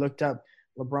studied. I looked up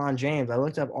LeBron James. I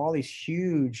looked up all these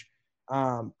huge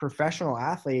professional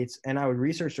athletes, and I would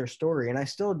research their story. And I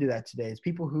still do that today. It's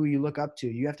people who you look up to.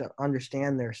 You have to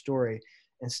understand their story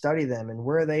and study them and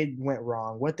where they went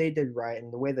wrong, what they did right,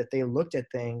 and the way that they looked at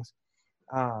things.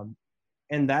 Um,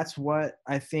 and that's what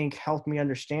I think helped me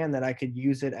understand that I could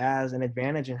use it as an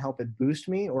advantage and help it boost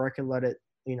me, or I could let it,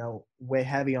 weigh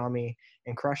heavy on me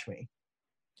and crush me.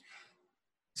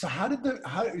 So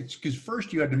because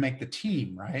first you had to make the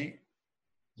team, right?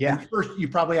 Yeah. And first you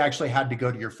probably actually had to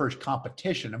go to your first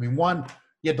competition. I mean, one,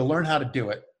 you had to learn how to do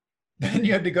it. Then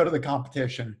you had to go to the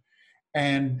competition.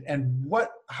 And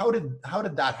how did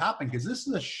that happen? Because this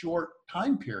is a short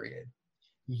time period.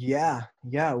 Yeah.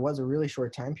 Yeah. It was a really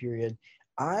short time period.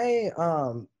 I,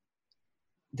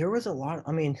 there was a lot,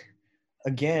 I mean,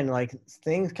 again, like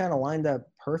things kind of lined up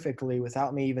perfectly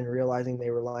without me even realizing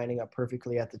they were lining up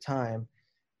perfectly at the time.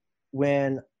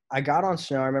 When I got on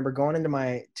snow, I remember going into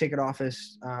my ticket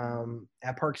office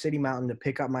at Park City Mountain to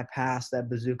pick up my pass that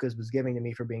Bazookas was giving to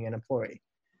me for being an employee.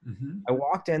 Mm-hmm. I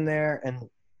walked in there, and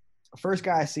the first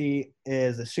guy I see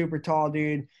is a super tall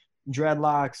dude,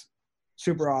 dreadlocks,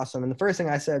 super awesome. And the first thing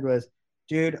I said was,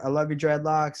 dude, I love your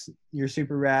dreadlocks. You're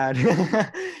super rad.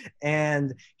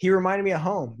 And he reminded me of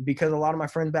home because a lot of my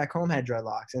friends back home had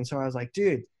dreadlocks. And so I was like,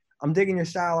 dude, I'm digging your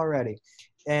style already.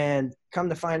 And come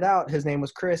to find out, his name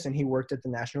was Chris, and he worked at the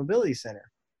National Ability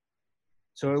Center.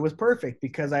 So it was perfect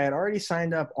because I had already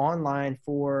signed up online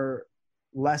for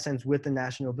lessons with the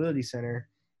National Ability Center.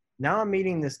 Now I'm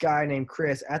meeting this guy named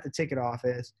Chris at the ticket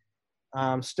office.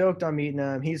 I'm stoked on meeting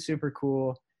him. He's super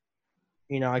cool.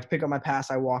 I pick up my pass,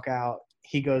 I walk out.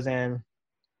 He goes in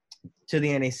to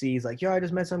the NAC. He's like, yo, I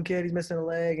just met some kid. He's missing a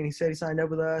leg, and he said he signed up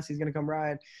with us. He's going to come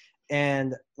ride.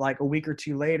 And like a week or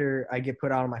two later, I get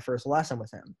put out on my first lesson with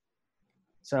him.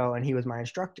 So, and he was my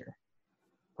instructor.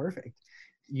 Perfect.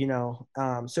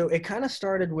 So it kind of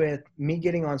started with me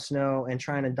getting on snow and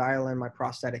trying to dial in my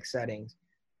prosthetic settings.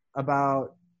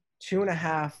 About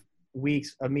 2.5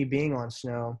 weeks of me being on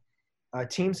snow,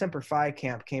 Team Semper Fi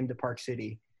camp came to Park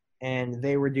City, and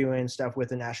they were doing stuff with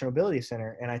the National Ability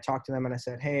Center. And I talked to them and I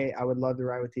said, hey, I would love to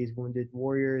ride with these wounded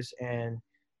warriors and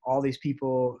all these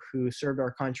people who served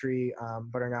our country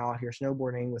but are now out here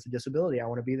snowboarding with a disability. I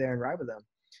want to be there and ride with them.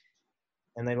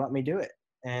 And they let me do it.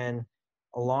 And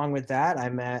along with that, I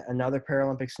met another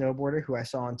Paralympic snowboarder who I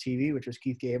saw on TV, which was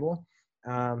Keith Gable,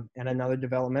 and another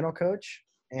developmental coach.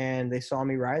 And they saw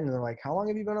me ride, and they're like, how long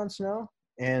have you been on snow?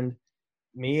 And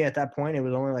me at that point, it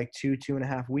was only like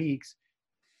 2.5 weeks,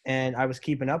 and I was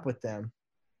keeping up with them.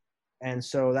 And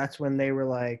so that's when they were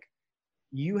like,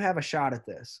 you have a shot at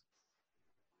this.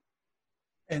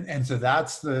 And so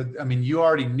you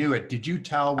already knew it. Did you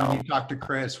tell when you talked to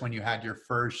Chris, when you had your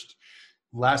first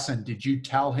lesson, did you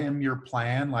tell him your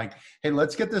plan? Like, hey,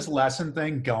 let's get this lesson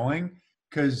thing going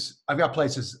because I've got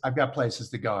places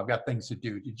to go. I've got things to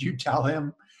do. Did you tell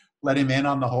him, let him in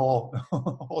on the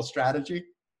whole strategy?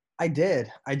 I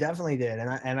did. I definitely did.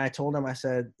 And I told him, I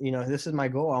said, this is my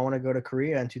goal. I want to go to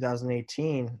Korea in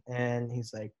 2018. And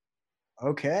he's like,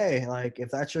 okay, like if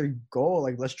that's your goal,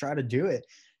 like let's try to do it.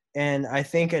 And I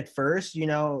think at first,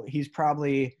 he's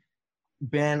probably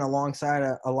been alongside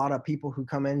a lot of people who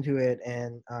come into it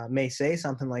and may say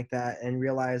something like that and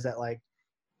realize that like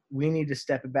we need to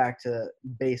step it back to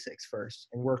basics first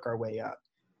and work our way up.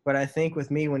 But I think with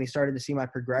me, when he started to see my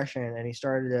progression and he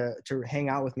started to hang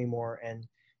out with me more and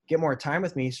get more time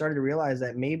with me, he started to realize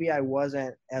that maybe I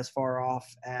wasn't as far off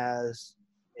as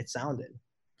it sounded.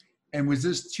 And was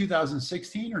this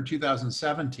 2016 or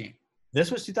 2017?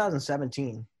 This was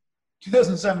 2017.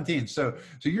 2017. So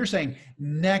you're saying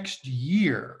next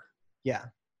year, yeah,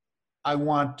 I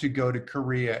want to go to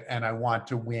Korea and I want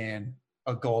to win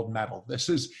a gold medal. This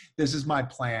is my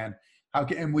plan.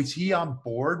 And was he on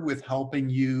board with helping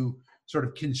you sort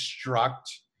of construct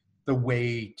the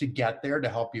way to get there to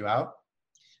help you out?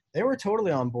 They were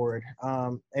totally on board.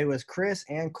 It was Chris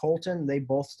and Colton. They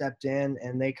both stepped in,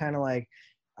 and they kind of like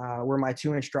were my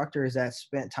two instructors that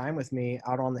spent time with me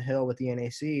out on the hill with the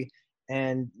NAC.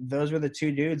 And those were the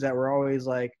two dudes that were always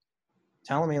like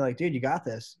telling me like, dude, you got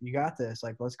this.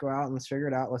 Like, let's go out and let's figure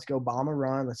it out. Let's go bomb a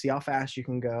run. Let's see how fast you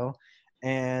can go.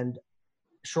 And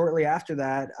shortly after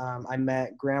that, I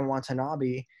met Graham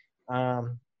Watanabe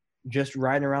just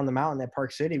riding around the mountain at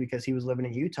Park City because he was living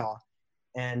in Utah.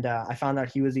 And I found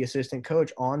out he was the assistant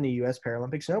coach on the U.S.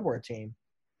 Paralympic snowboard team.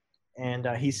 And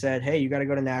he said, hey, you got to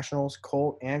go to nationals.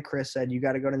 Colt and Chris said, you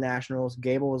got to go to nationals.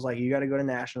 Gable was like, you got to go to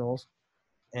nationals.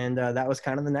 And that was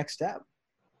kind of the next step.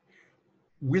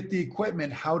 with the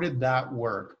equipment, how did that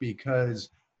work? Because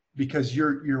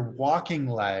your walking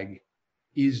leg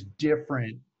is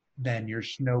different than your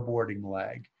snowboarding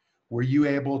leg. Were you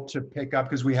able to pick up,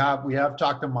 because we have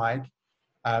talked to Mike,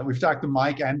 we've talked to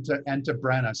Mike and to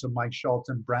Brenna, so Mike Schultz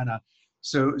and Brenna,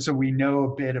 so we know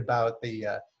a bit about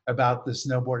the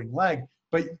snowboarding leg.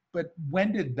 But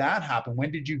when did that happen?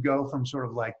 When did you go from sort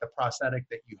of like the prosthetic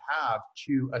that you have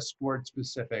to a sport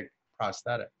specific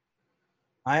prosthetic?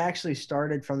 I actually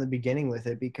started from the beginning with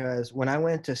it because when I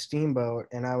went to Steamboat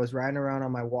and I was riding around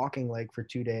on my walking leg for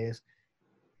 2 days,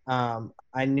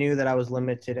 I knew that I was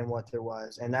limited in what there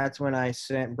was. And that's when I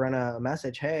sent Brenna a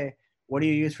message, hey, what do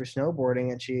you use for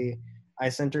snowboarding? And I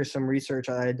sent her some research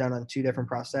I had done on 2 different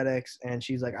prosthetics. And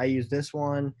she's like, I use this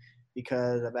one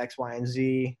because of X, Y, and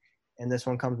Z. And this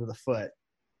one comes with a foot.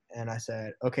 And I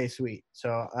said, okay, sweet.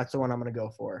 So that's the one I'm going to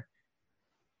go for.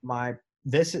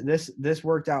 This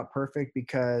worked out perfect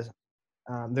because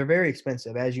they're very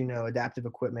expensive. As you know, adaptive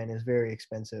equipment is very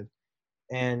expensive.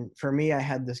 And for me, I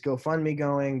had this GoFundMe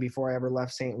going before I ever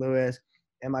left St. Louis.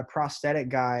 And my prosthetic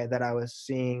guy that I was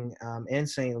seeing in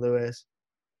St. Louis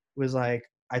was like,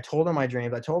 I told him my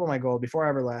dreams. I told him my goal before I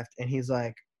ever left. And he's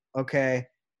like, okay,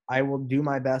 I will do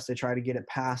my best to try to get it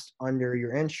passed under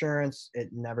your insurance. It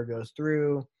never goes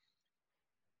through.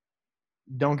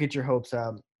 Don't get your hopes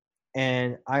up.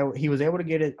 And he was able to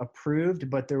get it approved,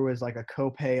 but there was like a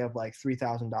copay of like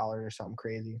 $3,000 or something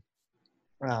crazy.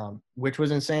 Which was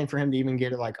insane for him to even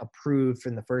get it like approved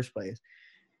in the first place.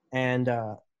 And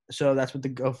so that's what the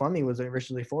GoFundMe was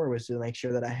originally for, was to make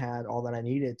sure that I had all that I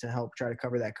needed to help try to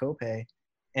cover that copay.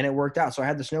 And it worked out. So I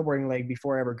had the snowboarding leg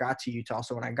before I ever got to Utah.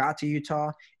 So when I got to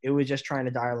Utah, it was just trying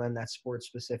to dial in that sport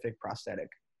specific prosthetic.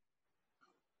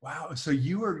 Wow. So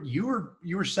you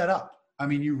were set up. I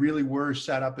mean, you really were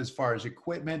set up as far as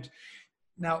equipment.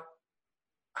 Now,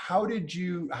 how did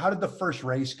the first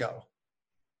race go?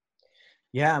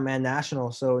 Yeah, man,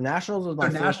 nationals. So nationals was my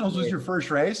nationals was your first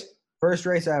race? First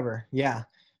race ever. Yeah.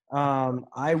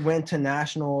 I went to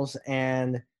nationals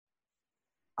and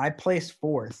I placed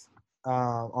fourth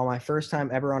on my first time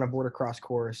ever on a border cross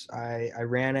course. I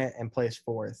ran it and placed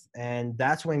fourth. And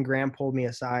that's when Graham pulled me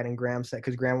aside, and Graham said,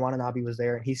 because Graham Watanabe was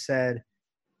there, and he said,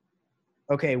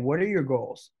 okay, what are your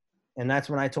goals? And that's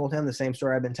when I told him the same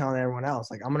story I've been telling everyone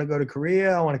else. Like, I'm going to go to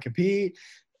Korea. I want to compete.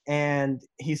 And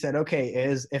he said, okay,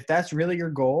 if that's really your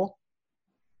goal,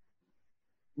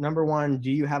 number one,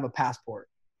 do you have a passport?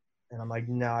 And I'm like,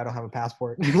 no, I don't have a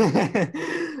passport.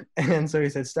 And so he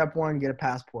said, step one, get a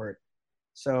passport.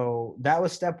 So that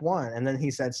was step one. And then he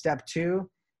said, step two,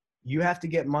 you have to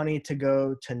get money to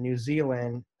go to New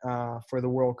Zealand for the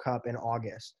World Cup in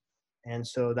August. And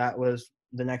so that was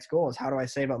the next goal, is how do I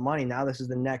save up money? Now this is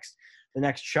the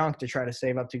next chunk to try to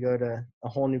save up to go to a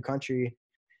whole new country,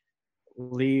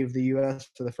 leave the U.S.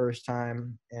 for the first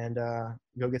time, and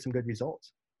go get some good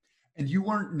results. And you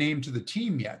weren't named to the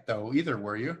team yet, though, either,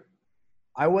 were you?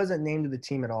 I wasn't named to the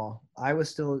team at all. I was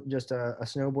still just a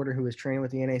snowboarder who was training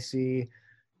with the NAC,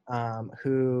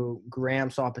 who Graham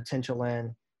saw potential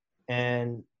in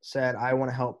and said, I want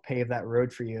to help pave that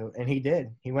road for you. And he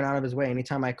did. He went out of his way.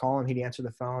 Anytime I call him, he'd answer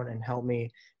the phone and help me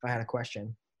if I had a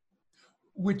question.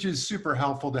 Which is super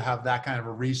helpful to have that kind of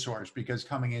a resource, because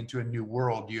coming into a new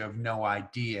world, you have no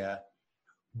idea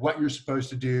what you're supposed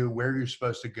to do, where you're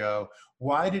supposed to go.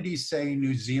 Why did he say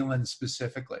New Zealand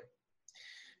specifically?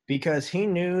 Because he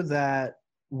knew that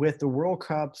with the World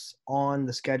Cups on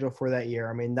the schedule for that year,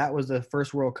 I mean, that was the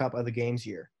first World Cup of the games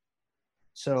year.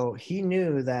 So he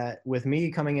knew that with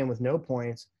me coming in with no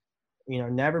points,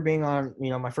 never being on,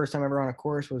 my first time ever on a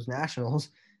course was nationals.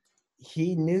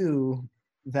 He knew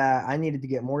that I needed to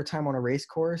get more time on a race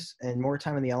course and more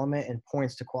time in the element and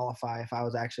points to qualify if I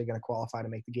was actually going to qualify to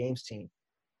make the games team.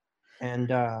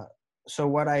 And so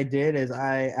what I did is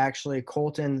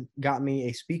Colton got me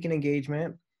a speaking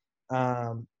engagement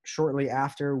shortly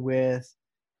after with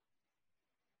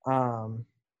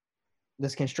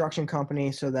this construction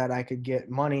company so that I could get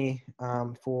money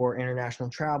for international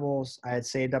travels. I had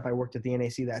saved up. I worked at the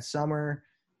NAC that summer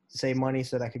to save money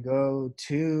so that I could go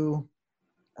to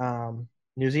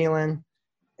New Zealand.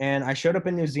 And I showed up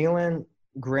in New Zealand.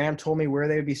 Graham told me where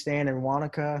they would be staying in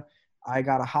Wanaka. I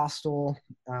got a hostel.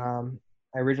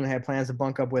 I originally had plans to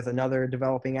bunk up with another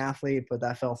developing athlete, but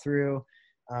that fell through.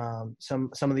 Some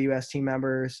of the U.S. team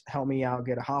members helped me out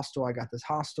get a hostel. I got this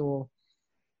hostel.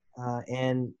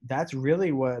 And that's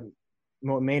really what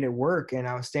made it work. And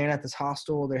I was staying at this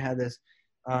hostel. They had this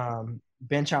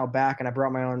bench out back, and I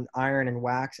brought my own iron and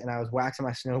wax, and I was waxing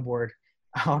my snowboard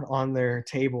out on their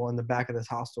table in the back of this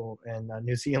hostel in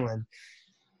New Zealand.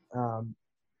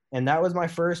 And that was my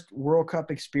first World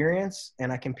Cup experience,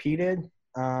 and I competed.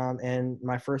 And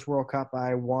my first World Cup,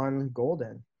 I won gold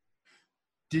in.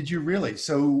 Did you really?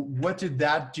 So what did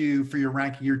that do for your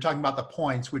ranking? You're talking about the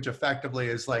points, which effectively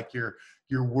is like your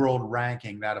world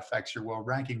ranking. That affects your world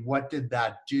ranking. What did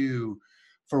that do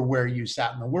for where you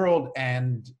sat in the world,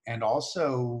 and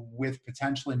also with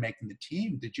potentially making the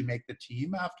team? Did you make the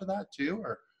team after that too,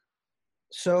 or?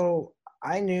 So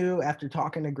I knew after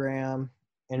talking to Graham,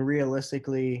 and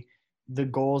realistically, the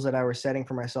goals that I was setting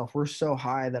for myself were so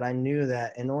high that I knew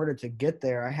that in order to get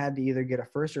there, I had to either get a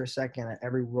first or a second at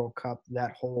every World Cup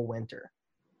that whole winter.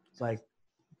 It's like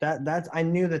that's I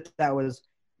knew that that was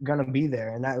gonna be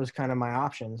there, and that was kind of my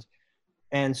options.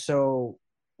 And so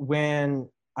when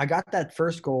I got that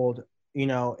first gold,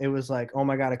 it was like, oh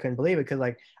my God, I couldn't believe it. Cause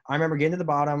like I remember getting to the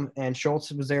bottom and Schultz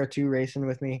was there too, racing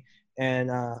with me. And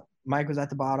Mike was at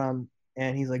the bottom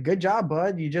and he's like, good job,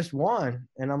 bud. You just won.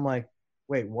 And I'm like,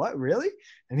 wait, what? Really?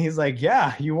 And he's like,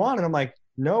 yeah, you won. And I'm like,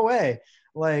 no way.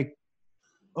 Like,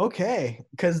 okay.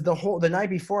 Cause the night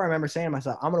before I remember saying to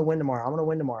myself, I'm going to win tomorrow. I'm going to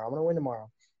win tomorrow. I'm going to win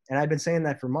tomorrow. And I'd been saying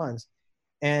that for months.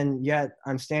 And yet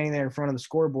I'm standing there in front of the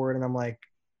scoreboard and I'm like,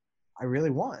 I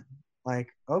really won. Like,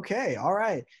 okay, all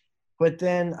right. But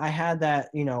then I had that,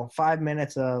 5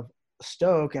 minutes of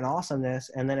stoke and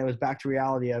awesomeness. And then it was back to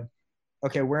reality of,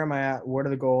 okay, where am I at? What are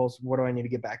the goals? What do I need to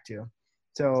get back to?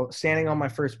 So standing on my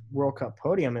first World Cup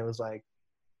podium, it was like,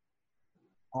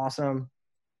 awesome.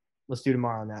 Let's do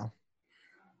tomorrow now.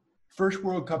 First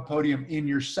World Cup podium in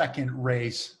your second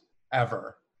race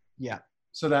ever. Yeah.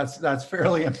 So that's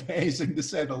fairly amazing to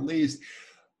say the least.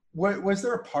 Was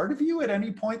there a part of you at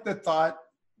any point that thought,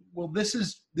 well, this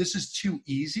is too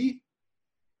easy?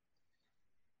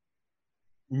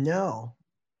 No.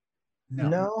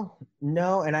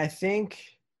 And I think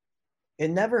it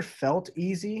never felt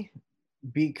easy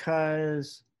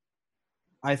because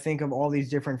I think of all these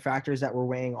different factors that were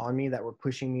weighing on me that were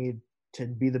pushing me to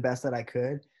be the best that I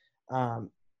could.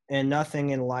 And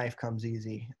nothing in life comes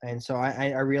easy. And so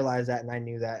I realized that, and I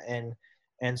knew that.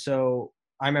 And so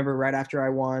I remember right after I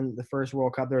won the first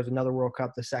World Cup, there was another World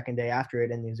Cup the second day after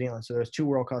it in New Zealand. So there was 2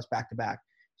 World Cups back to back.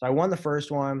 So I won the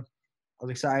first one. I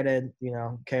was excited,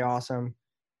 okay, awesome,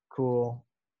 cool.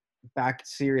 Back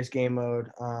serious game mode.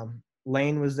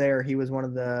 Lane was there. He was one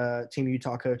of the Team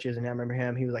Utah coaches, and I remember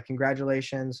him. He was like,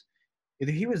 congratulations.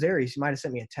 Either he was there, he might have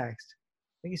sent me a text.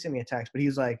 I think he sent me a text, but he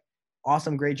was like,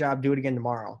 awesome, great job, do it again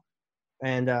tomorrow.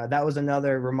 And that was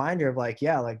another reminder of like,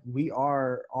 yeah, like we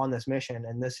are on this mission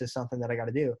and this is something that I got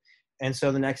to do. And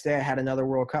so the next day I had another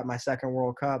World Cup, my second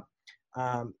World Cup.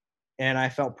 And I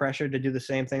felt pressured to do the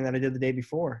same thing that I did the day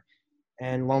before.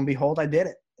 And lo and behold, I did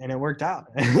it and it worked out.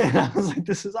 And I was like,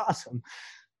 this is awesome.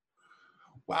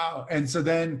 Wow. And so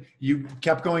then you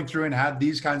kept going through and had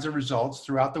these kinds of results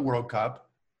throughout the World Cup.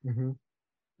 Mm-hmm.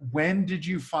 When did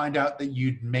you find out that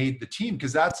you'd made the team?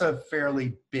 Because that's a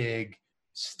fairly big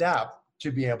step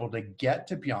to be able to get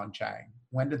to Pyeongchang.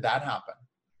 When did that happen?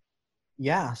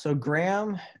 Yeah. So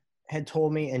Graham had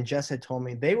told me and Jess had told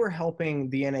me they were helping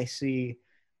the NAC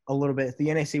a little bit. If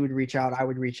the NAC would reach out, I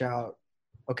would reach out.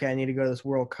 Okay, I need to go to this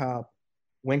World Cup.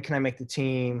 When can I make the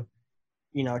team?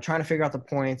 Trying to figure out the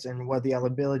points and what the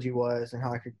eligibility was and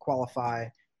how I could qualify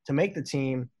to make the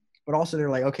team. But also they're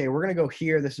like, okay, we're going to go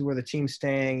here. This is where the team's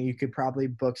staying. You could probably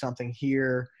book something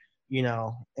here,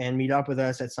 and meet up with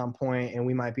us at some point and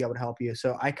we might be able to help you.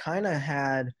 So I kind of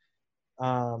had,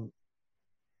 I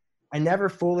never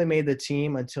fully made the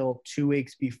team until 2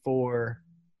 weeks before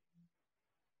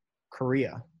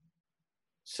Korea.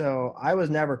 So I was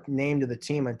never named to the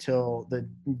team until the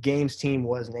games team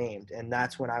was named. And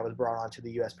that's when I was brought onto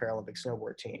the U.S. Paralympic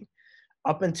snowboard team.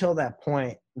 Up until that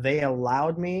point, they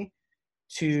allowed me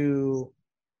to,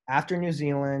 after New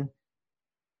Zealand,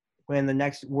 when the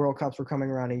next World Cups were coming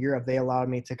around in Europe, they allowed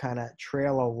me to kind of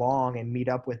trail along and meet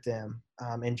up with them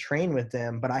and train with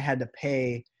them. But I had to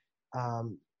pay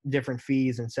different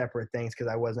fees and separate things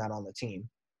because I was not on the team.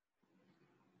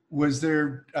 Was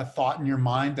there a thought in your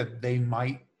mind that they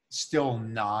might still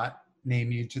not name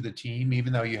you to the team,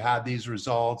 even though you had these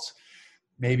results,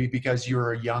 maybe because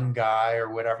you're a young guy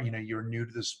or whatever, you're new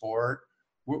to the sport?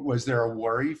 Was there a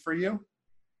worry for you?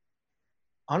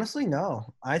 Honestly,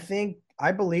 no. I think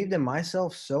I believed in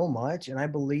myself so much and I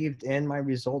believed in my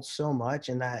results so much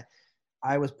and that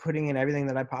I was putting in everything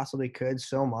that I possibly could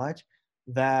so much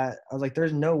that I was like,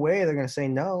 there's no way they're going to say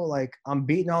no. Like, I'm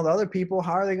beating all the other people.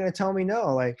 How are they going to tell me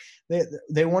no? Like,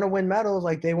 they want to win medals.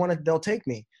 Like, they'll take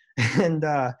me. And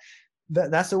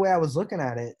that's the way I was looking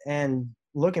at it. And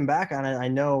looking back on it, I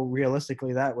know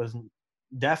realistically that was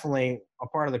definitely a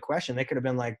part of the question. They could have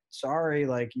been like, sorry,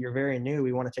 like, you're very new.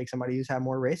 We want to take somebody who's had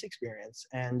more race experience.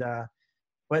 And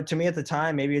But to me at the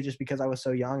time, maybe it's just because I was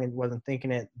so young and wasn't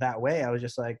thinking it that way. I was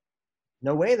just like,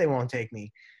 no way they won't take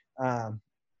me. Um,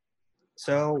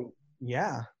 so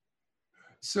yeah.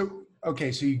 So,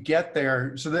 okay, so you get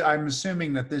there. So that, I'm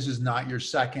assuming that this is not your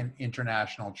second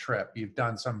international trip. You've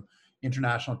done some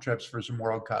international trips for some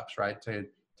World Cups, right?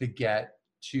 To get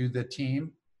to the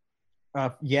team.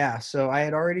 Yeah, so I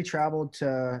had already traveled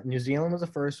to New Zealand was the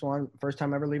first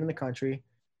time ever leaving the country.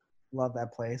 Love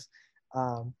that place.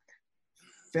 Um,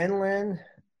 Finland,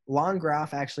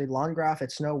 Landgraf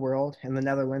at Snow World in the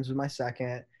Netherlands was my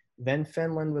second. Then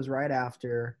Finland was right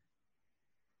after.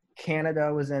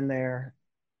 Canada was in there.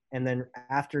 And then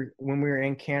after, when we were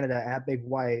in Canada at Big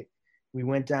White, we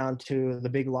went down to the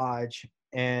Big Lodge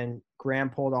and Graham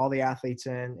pulled all the athletes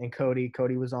in, and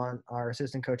Cody was on our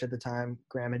assistant coach at the time.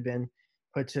 Graham had been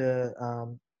put to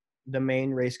the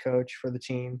main race coach for the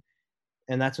team.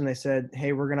 And that's when they said,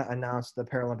 hey, we're going to announce the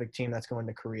Paralympic team that's going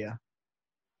to Korea.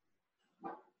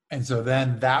 And so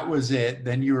then that was it.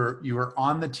 Then you were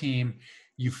on the team.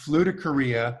 You flew to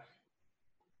Korea.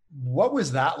 What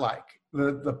was that like?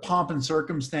 The pomp and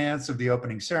circumstance of the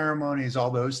opening ceremonies, all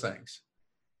those things.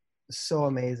 So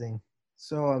amazing.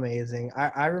 So amazing.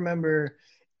 I remember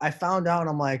I found out,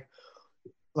 I'm like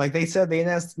they said they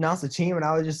announced the team, and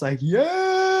I was just like,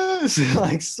 yes,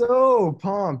 like so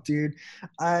pumped, dude.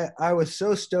 I was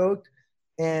so stoked.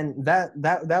 And that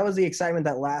was the excitement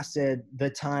that lasted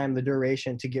the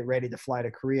duration to get ready to fly to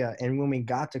Korea. And when we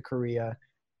got to Korea,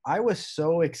 I was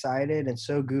so excited and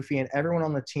so goofy, and everyone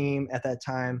on the team at that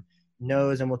time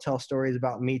knows and will tell stories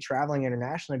about me traveling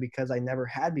internationally because I never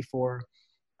had before.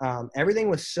 Everything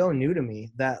was so new to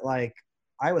me that like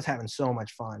I was having so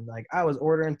much fun. Like I was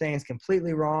ordering things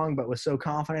completely wrong, but was so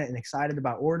confident and excited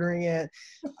about ordering it.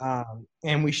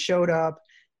 And we showed up,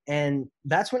 and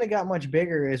that's when it got much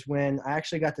bigger, is when I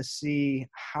actually got to see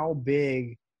how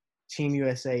big Team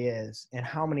USA is and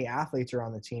how many athletes are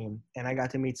on the team. And I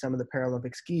got to meet some of the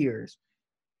Paralympic skiers,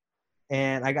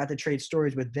 and I got to trade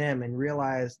stories with them and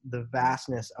realize the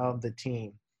vastness of the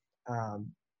team.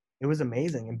 It was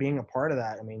amazing, and being a part of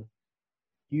that. I mean,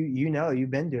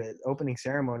 you've been to it. Opening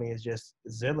ceremony is just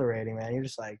exhilarating, man. You're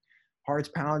just like hearts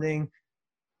pounding,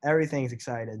 everything's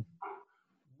excited.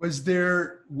 Was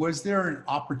there an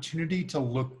opportunity to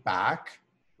look back,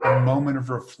 a moment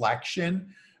of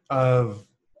reflection of,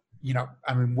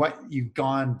 I mean, what you've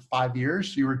gone 5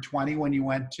 years? You were 20 when you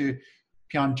went to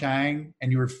Pyeongchang,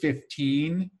 and you were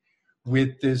 15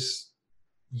 with this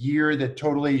year that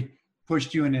totally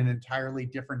pushed you in an entirely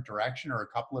different direction, or a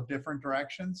couple of different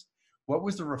directions. What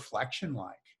was the reflection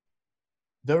like?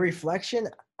 The reflection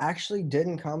actually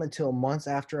didn't come until months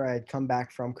after I had come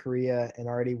back from Korea and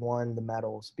already won the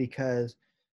medals, because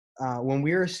when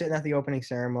we were sitting at the opening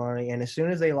ceremony, and as soon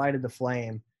as they lighted the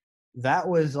flame, that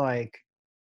was like,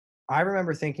 I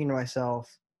remember thinking to myself,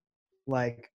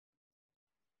 like,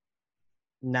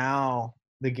 now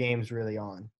the game's really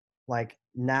on. Like,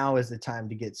 now is the time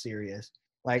to get serious.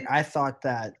 Like, I thought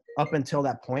that up until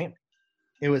that point,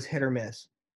 it was hit or miss.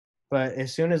 But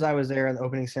as soon as I was there in the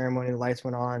opening ceremony, the lights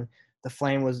went on, the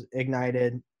flame was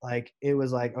ignited. Like, it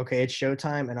was like, okay, it's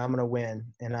showtime, and I'm going to win,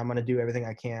 and I'm going to do everything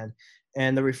I can.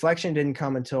 And the reflection didn't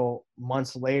come until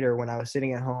months later, when I was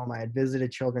sitting at home. I had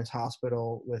visited Children's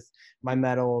Hospital with my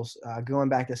medals, going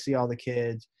back to see all the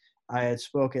kids. I had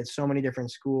spoke at so many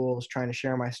different schools trying to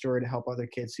share my story to help other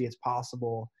kids see it's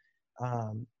possible.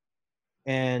 Um,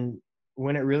 and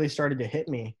when it really started to hit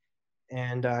me,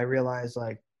 and I realized,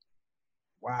 like,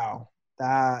 wow,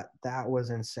 that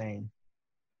was insane.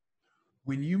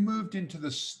 When you moved into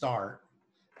the start,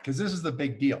 because this is the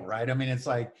big deal, right? I mean, it's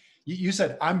like you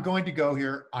said, I'm going to go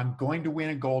here, I'm going to win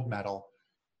a gold medal,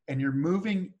 and you're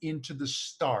moving into the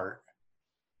start.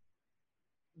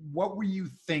 What were you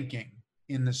thinking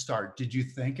in the start? Did you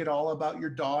think at all about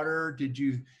your daughter? Did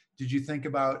you think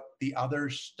about the other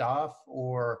stuff,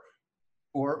 or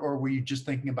were you just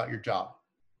thinking about your job?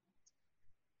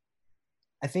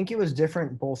 I think it was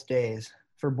different both days.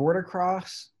 For border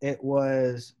cross, I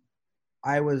was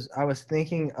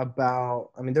thinking about,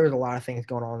 I mean, there was a lot of things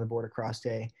going on the border cross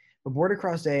day. But border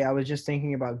cross day, I was just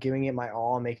thinking about giving it my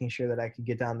all, making sure that I could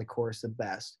get down the course the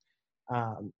best.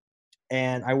 Um,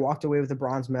 and I walked away with a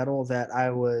bronze medal that I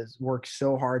was worked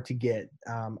so hard to get.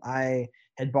 I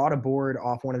had bought a board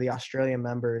off one of the Australian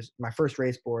members, my first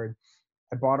race board.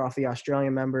 I bought off the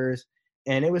Australian members,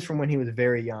 and it was from when he was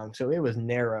very young. So it was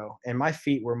narrow, and my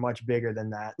feet were much bigger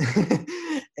than that.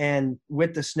 And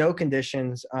with the snow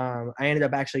conditions, I ended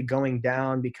up actually going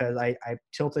down because I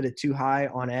tilted it too high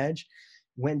on edge,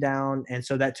 went down. And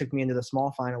so that took me into the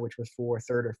small final, which was for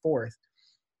third or fourth.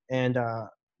 And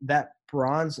that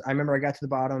bronze, I remember I got to the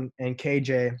bottom and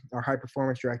KJ, our high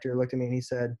performance director, looked at me and he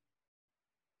said,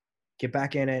 get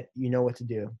back in it. You know what to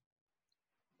do.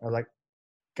 I was like,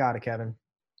 got it, Kevin.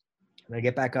 And I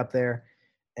get back up there.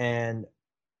 And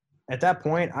at that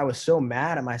point, I was so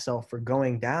mad at myself for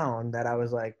going down that I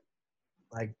was like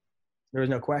there was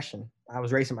no question. I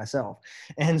was racing myself.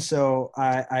 And so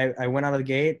I went out of the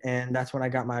gate, and that's when I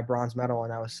got my bronze medal.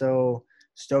 And I was so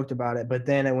stoked about it. But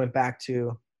then I went back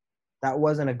to, that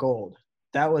wasn't a gold.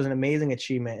 That was an amazing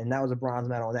achievement. And that was a bronze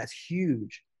medal. And that's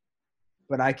huge.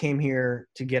 But I came here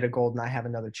to get a gold, and I have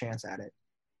another chance at it.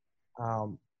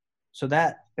 So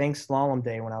that Banks Slalom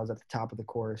day when I was at the top of the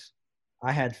course,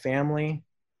 I had family.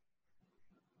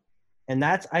 And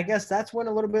I guess that's when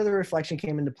a little bit of the reflection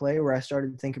came into play, where I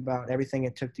started to think about everything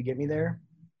it took to get me there.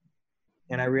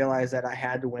 And I realized that I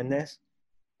had to win this.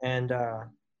 And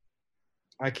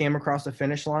I came across the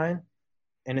finish line.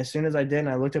 And as soon as I did, and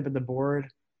I looked up at the board,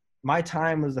 my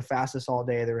time was the fastest all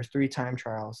day. There was 3 time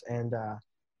trials, and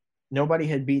nobody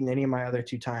had beaten any of my other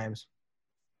 2 times.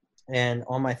 And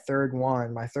on my third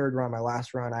run, my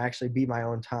last run, I actually beat my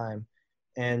own time.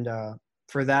 And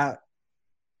for that,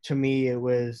 to me, it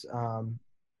was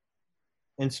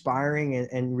inspiring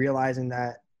and realizing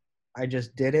that I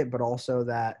just did it, but also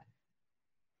that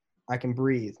I can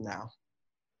breathe now.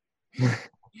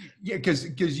 Yeah,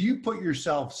 because you put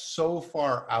yourself so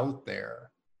far out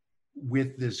there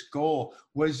with this goal.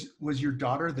 Was your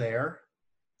daughter there?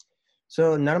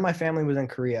 So none of my family was in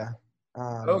Korea.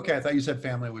 Okay, I thought you said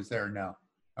family was there. No.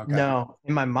 Okay. No,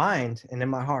 in my mind and in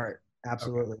my heart,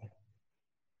 absolutely.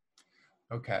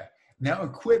 Okay. Now,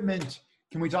 equipment.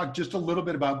 Can we talk just a little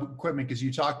bit about equipment? Because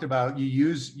you talked about you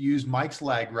use Mike's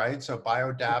leg, right? So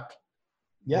BioAdapt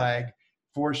leg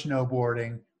for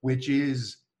snowboarding, which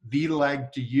is the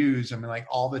leg to use. I mean, like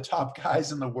all the top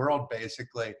guys in the world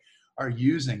basically are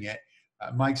using it.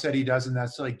 Mike said he doesn't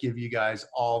necessarily give you guys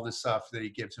all the stuff that he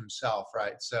gives himself,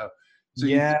 right? So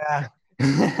yeah.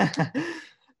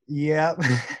 Yeah.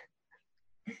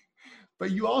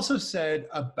 But you also said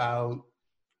about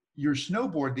your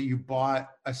snowboard that you bought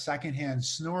a secondhand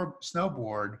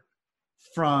snowboard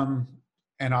from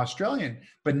an Australian,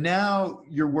 but now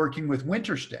you're working with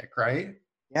Winterstick, right?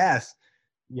 Yes.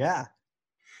 Yeah.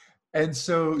 And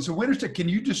so Winterstick, can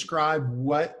you describe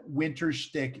what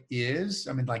Winterstick is?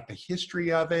 I mean, like the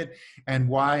history of it and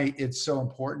why it's so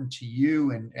important to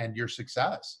you and your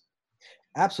success.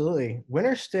 Absolutely.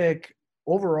 Winterstick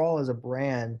overall as a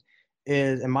brand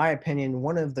is, in my opinion,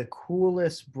 one of the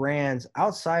coolest brands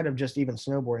outside of just even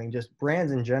snowboarding, just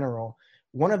brands in general.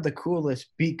 One of the coolest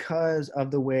because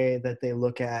of the way that they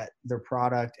look at their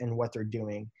product and what they're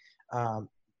doing.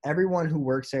 Everyone who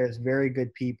works there is very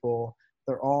good people.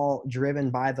 They're all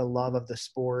driven by the love of the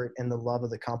sport and the love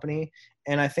of the company.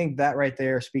 And I think that right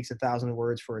there speaks 1,000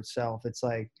 words for itself. It's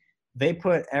like they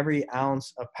put every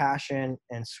ounce of passion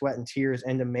and sweat and tears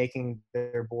into making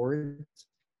their boards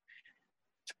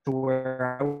to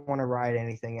where I want to ride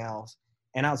anything else.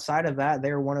 And outside of that,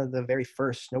 they're one of the very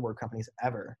first snowboard companies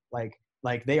ever. Like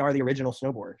they are the original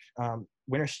snowboard.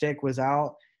 Winterstick was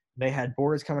out. They had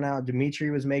boards coming out. Dimitri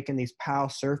was making these POW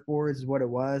surfboards. Is what it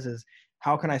was. Is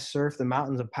how can I surf the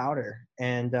mountains of powder?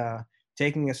 And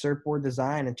taking a surfboard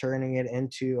design and turning it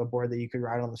into a board that you could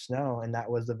ride on the snow. And that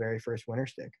was the very first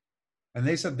Winterstick. And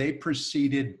they said they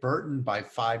preceded Burton by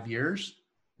 5 years.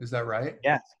 Is that right?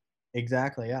 Yes,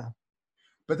 exactly. Yeah.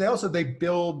 But they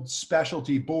build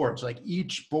specialty boards, like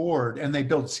each board, and they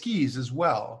build skis as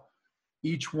well.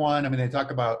 Each one, I mean, they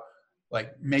talk about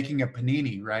like making a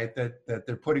panini, right? That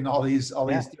they're putting all these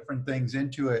different things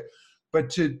into it. But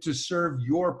to serve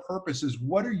your purposes,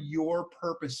 what are your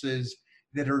purposes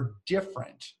that are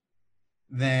different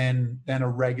than a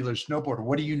regular snowboarder?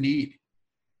 What do you need?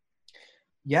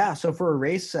 Yeah, so for a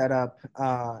race setup,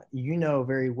 you know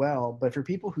very well, but for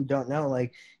people who don't know,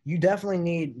 like you definitely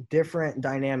need different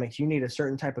dynamics. You need a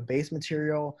certain type of base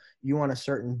material. You want a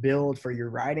certain build for your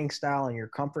riding style and your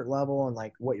comfort level and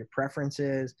like what your preference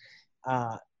is.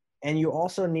 And you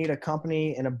also need a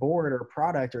company and a board or a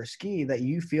product or a ski that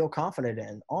you feel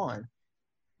confident on.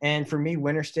 And for me,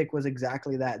 Winterstick was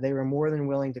exactly that. They were more than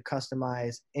willing to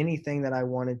customize anything that I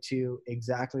wanted to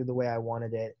exactly the way I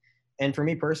wanted it. And for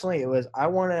me personally, it was I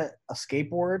wanted a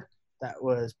skateboard that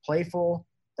was playful,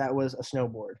 that was a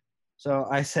snowboard. So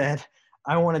I said,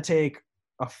 I want to take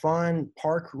a fun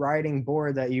park riding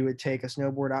board that you would take a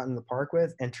snowboard out in the park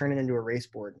with and turn it into a race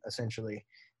board, essentially.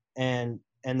 And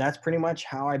that's pretty much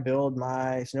how I build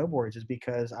my snowboards, is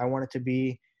because I want it to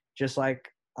be just like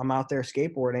I'm out there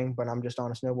skateboarding, but I'm just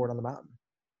on a snowboard on the mountain.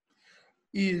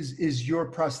 Is your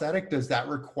prosthetic, does that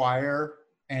require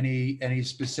any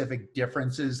specific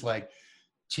differences? Like,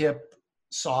 tip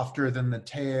softer than the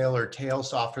tail or tail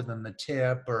softer than the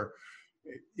tip, or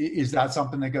is that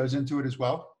something that goes into it as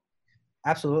well?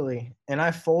 Absolutely. And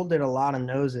I folded a lot of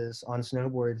noses on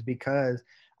snowboards because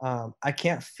I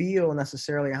can't feel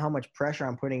necessarily how much pressure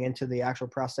I'm putting into the actual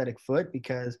prosthetic foot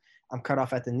because I'm cut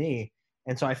off at the knee.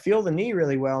 And so I feel the knee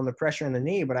really well and the pressure in the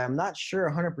knee, but I'm not sure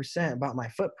 100% about my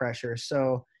foot pressure.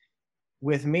 So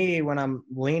with me, when I'm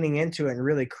leaning into it and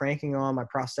really cranking on my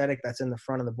prosthetic that's in the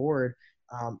front of the board,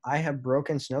 I have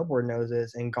broken snowboard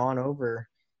noses and gone over,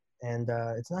 and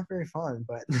it's not very fun.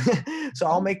 But so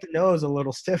I'll make the nose a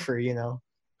little stiffer, you know.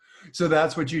 So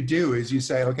that's what you do is you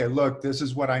say, okay, look, this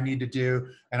is what I need to do.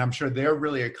 And I'm sure they're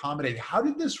really accommodating. How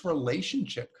did this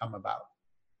relationship come about?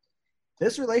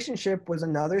 This relationship was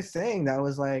another thing that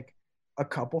was like a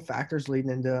couple factors leading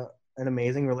into an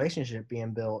amazing relationship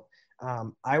being built.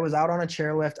 I was out on a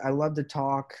chairlift. I love to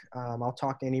talk. I'll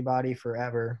talk to anybody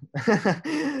forever.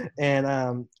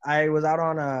 And I was out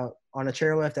on a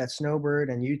chairlift at Snowbird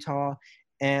in Utah,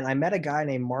 and I met a guy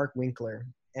named Mark Winkler,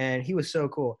 and he was so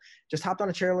cool. Just hopped on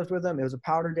a chairlift with him. It was a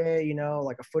powder day, you know,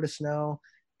 like a foot of snow,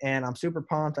 and I'm super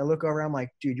pumped. I look over, I'm like,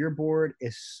 dude, your board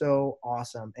is so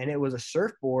awesome. And it was a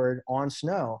surfboard on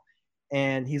snow.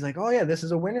 And he's like, oh yeah, this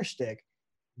is a winter stick.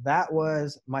 That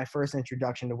was my first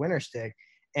introduction to winter stick.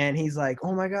 And he's like,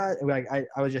 oh my God. Like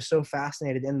I was just so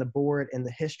fascinated in the board and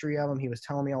the history of them. He was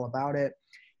telling me all about it.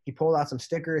 He pulled out some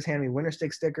stickers, handed me winter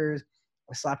stick stickers.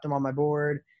 I slapped them on my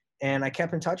board and I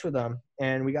kept in touch with him.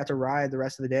 And we got to ride the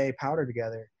rest of the day powder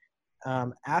together.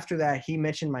 After that, he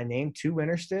mentioned my name to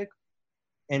winter stick.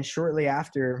 And shortly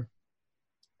after,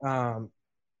 um,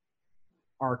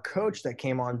 our coach that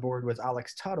came on board was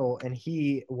Alex Tuttle, and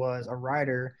he was a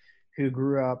rider who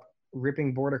grew up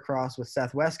ripping board across with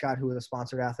Seth Westcott, who was a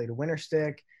sponsored athlete of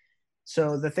Winterstick.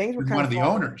 So the things were And kind one of of the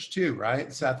falling. owners too,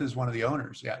 right? Seth is one of the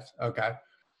owners. Yes. Okay.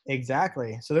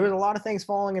 Exactly. So there was a lot of things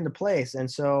falling into place.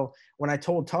 And so when I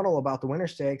told Tuttle about the winter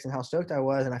stakes and how stoked I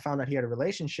was, and I found out he had a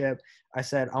relationship, I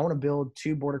said, I want to build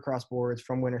 2 border cross boards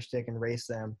from winter stick and race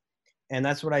them. And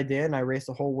that's what I did. And I raced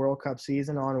the whole World Cup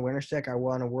season on a winter stick. I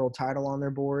won a world title on their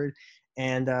board.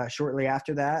 And shortly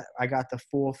after that, I got the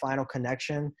full final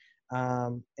connection,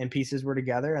 and pieces were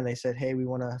together. And they said, hey, we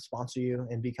want to sponsor you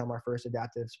and become our first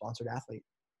adaptive sponsored athlete.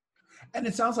 And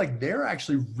it sounds like they're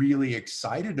actually really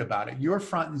excited about it. You're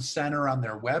front and center on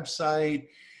their website.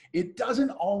 It doesn't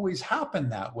always happen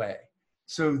that way.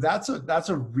 So that's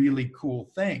a really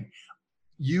cool thing.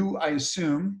 You, I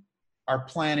assume, are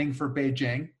planning for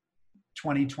Beijing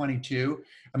 2022.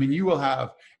 I mean, you will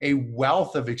have a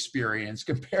wealth of experience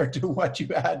compared to what you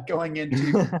had going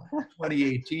into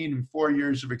 2018 and 4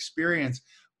 years of experience.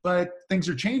 But things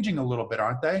are changing a little bit,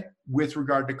 aren't they? With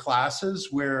regard to classes,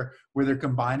 where they're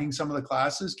combining some of the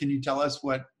classes. Can you tell us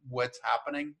what's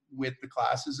happening with the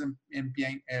classes in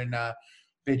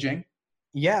Beijing?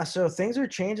 Yeah, so things are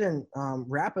changing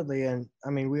rapidly, and I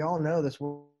mean, we all know this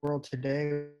world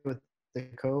today with the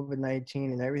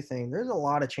COVID-19 and everything. There's a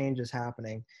lot of changes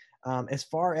happening. As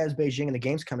far as Beijing and the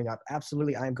games coming up,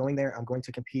 absolutely, I am going there. I'm going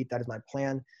to compete. That is my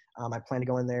plan. I plan to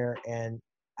go in there and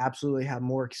absolutely have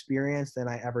more experience than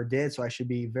I ever did. So I should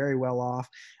be very well off.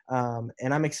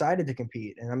 And I'm excited to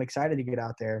compete, and I'm excited to get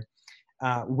out there.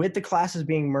 With the classes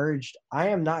being merged, I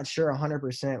am not sure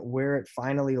 100% where it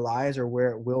finally lies or where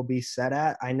it will be set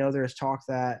at. I know there's talk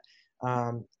that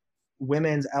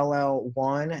women's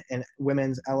LL1 and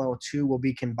women's LL2 will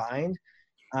be combined.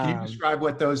 Can you Um, describe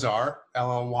what those are,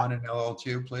 LL1 and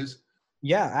LL2, please?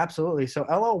 yeah, absolutely. So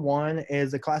LL1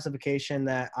 is the classification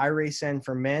that I race in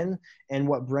for men and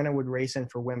what Brenna would race in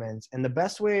for women's. And the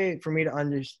best way for me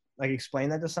to explain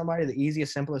that to somebody, the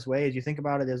easiest, simplest way is you think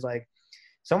about it as like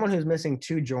someone who's missing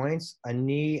 2 joints, a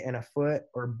knee and a foot,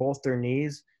 or both their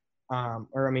knees,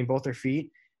 or I mean, both their feet,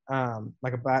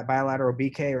 like a bilateral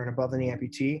BK or an above the knee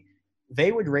amputee,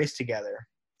 they would race together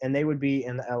and they would be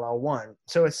in the LL1.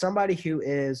 So it's somebody who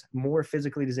is more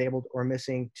physically disabled or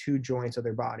missing 2 joints of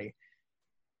their body.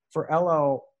 For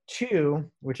LL2,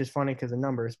 which is funny because of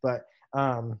numbers, but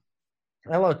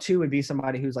LO2 would be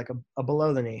somebody who's like a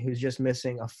below the knee, who's just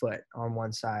missing a foot on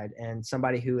one side, and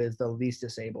somebody who is the least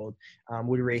disabled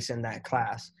would race in that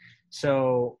class.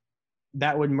 So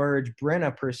that would merge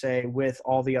Brenna per se with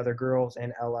all the other girls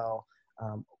in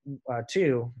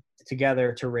LL2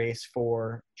 together to race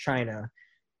for China,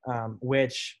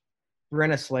 which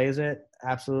Brenna slays it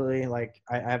absolutely. Like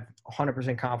I have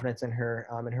 100% confidence in her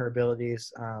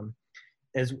abilities,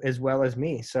 as well as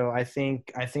me. So I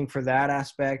think for that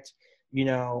aspect, you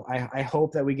know, I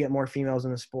hope that we get more females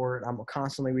in the sport. I'm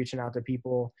constantly reaching out to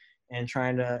people and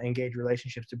trying to engage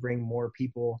relationships to bring more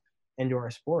people into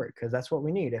our sport because that's what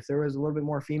we need. If there was a little bit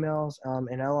more females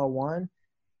in LL1,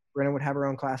 Brennan would have her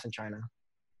own class in China.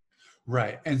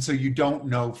 Right. And so you don't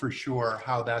know for sure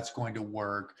how that's going to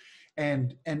work.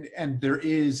 And there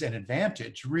is an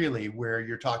advantage really where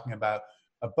you're talking about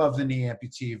above the knee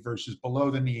amputee versus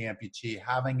below the knee amputee,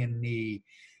 having a knee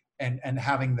and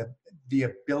having the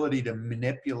ability to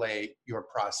manipulate your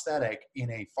prosthetic in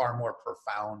a far more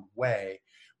profound way,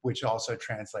 which also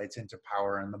translates into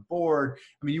power on the board.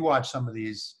 I mean, you watch some of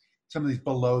these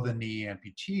below the knee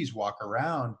amputees walk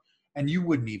around and you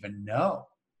wouldn't even know.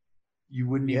 You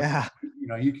wouldn't even, Yeah.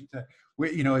 you could,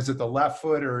 is it the left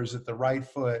foot or is it the right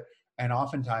foot? And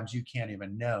oftentimes you can't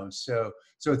even know. So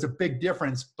it's a big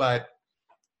difference, but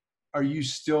are you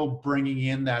still bringing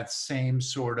in that same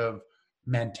sort of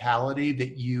mentality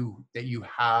that you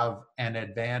have an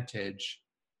advantage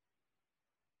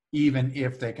even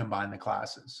if they combine the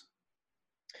classes?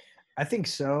 I think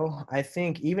so. I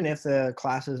think even if the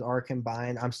classes are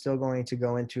combined, I'm still going to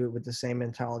go into it with the same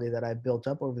mentality that I built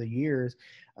up over the years.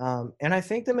 And I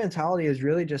think the mentality is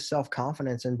really just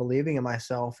self-confidence and believing in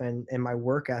myself and my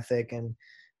work ethic, and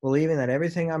believing that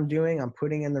everything I'm doing, I'm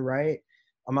putting in the right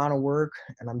amount of work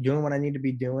and I'm doing what I need to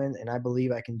be doing. And I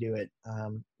believe I can do it.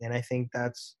 And I think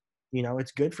that's,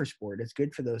 it's good for sport. It's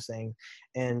good for those things.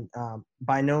 And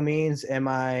by no means am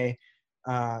I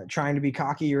trying to be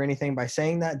cocky or anything by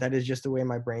saying that. That is just the way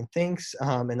my brain thinks,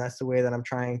 and that's the way that I'm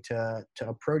trying to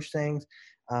approach things.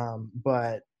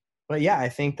 But yeah, I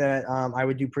think that I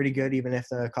would do pretty good even if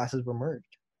the classes were merged.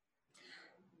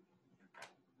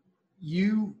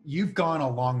 You've gone a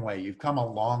long way. You've come a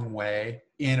long way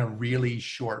in a really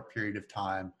short period of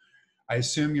time. I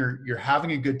assume you're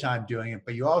having a good time doing it,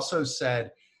 but you also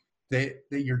said that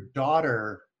your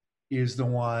daughter is the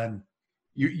one.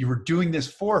 You were doing this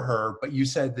for her, but you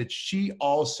said that she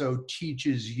also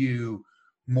teaches you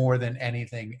more than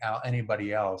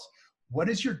anybody else. What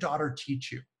does your daughter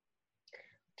teach you?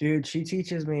 Dude, she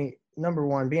teaches me, number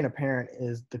one, being a parent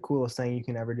is the coolest thing you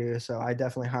can ever do. So I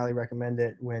definitely highly recommend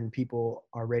it when people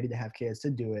are ready to have kids to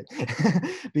do it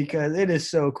because it is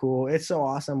so cool. It's so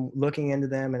awesome looking into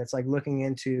them, and it's like looking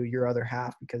into your other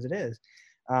half, because it is.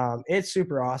 It's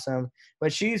super awesome.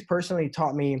 But she's personally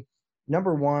taught me,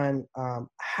 number one,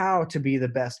 how to be the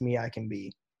best me I can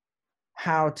be,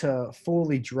 how to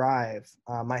fully drive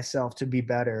myself to be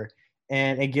better.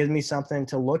 And it gives me something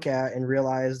to look at and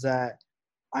realize that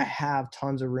I have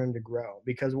tons of room to grow,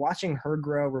 because watching her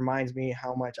grow reminds me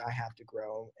how much I have to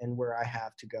grow and where I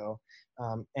have to go,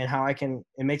 and how it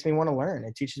makes me want to learn.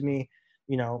 It teaches me,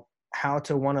 how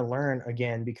to want to learn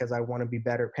again, because I want to be a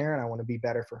better parent. I want to be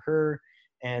better for her.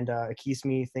 And it keeps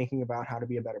me thinking about how to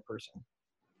be a better person.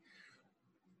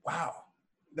 Wow,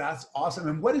 that's awesome.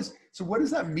 And what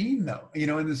does that mean though?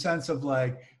 In the sense of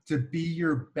like to be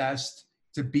your best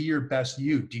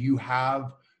you. Do you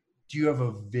have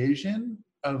a vision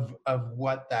of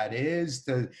what that is?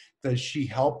 Does she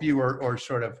help you or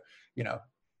sort of,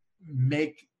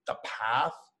 make the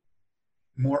path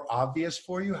more obvious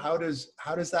for you? How does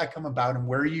that come about, and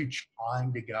where are you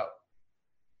trying to go?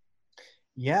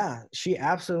 Yeah, she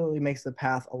absolutely makes the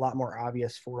path a lot more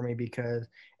obvious for me, because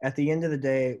at the end of the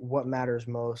day, what matters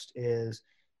most is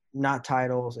not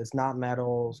titles, it's not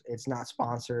medals, it's not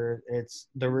sponsored, it's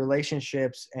the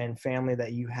relationships and family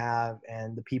that you have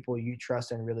and the people you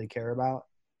trust and really care about.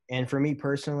 And for me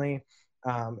personally,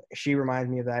 she reminds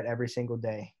me of that every single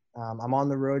day. I'm on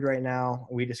the road right now.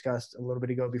 We discussed a little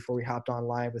bit ago before we hopped on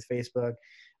live with Facebook.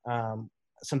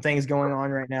 Some things going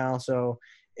on right now. So,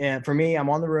 and for me, I'm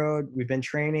on the road. We've been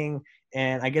training,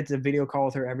 and I get to video call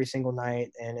with her every single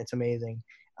night, and it's amazing.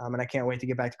 And I can't wait to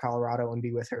get back to Colorado and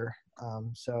be with her.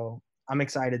 So I'm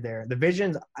excited there. The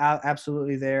vision's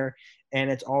absolutely there, and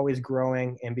it's always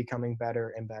growing and becoming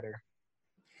better and better.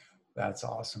 That's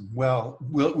awesome. Well,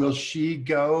 will she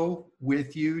go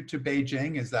with you to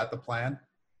Beijing? Is that the plan?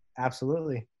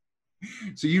 Absolutely.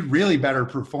 So you really better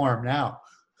perform now.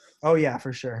 Oh yeah,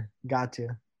 for sure. Got to.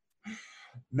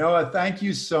 Noah, thank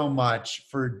you so much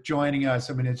for joining us.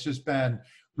 I mean, it's just been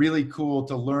really cool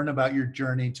to learn about your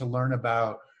journey, to learn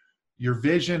about your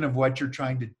vision of what you're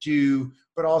trying to do,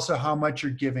 but also how much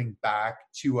you're giving back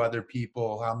to other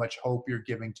people, how much hope you're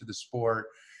giving to the sport.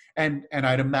 And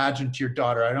I'd imagine to your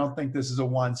daughter, I don't think this is a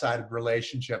one-sided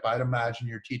relationship. I'd imagine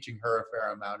you're teaching her a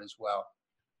fair amount as well.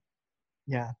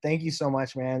 Yeah, thank you so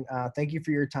much, man. Thank you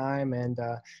for your time, and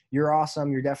you're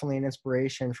awesome. You're definitely an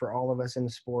inspiration for all of us in the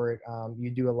sport. You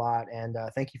do a lot, and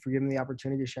thank you for giving me the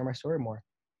opportunity to share my story more.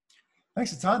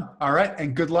 Thanks a ton. All right,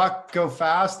 and good luck. Go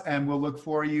fast, and we'll look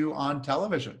for you on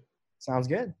television. Sounds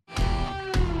good.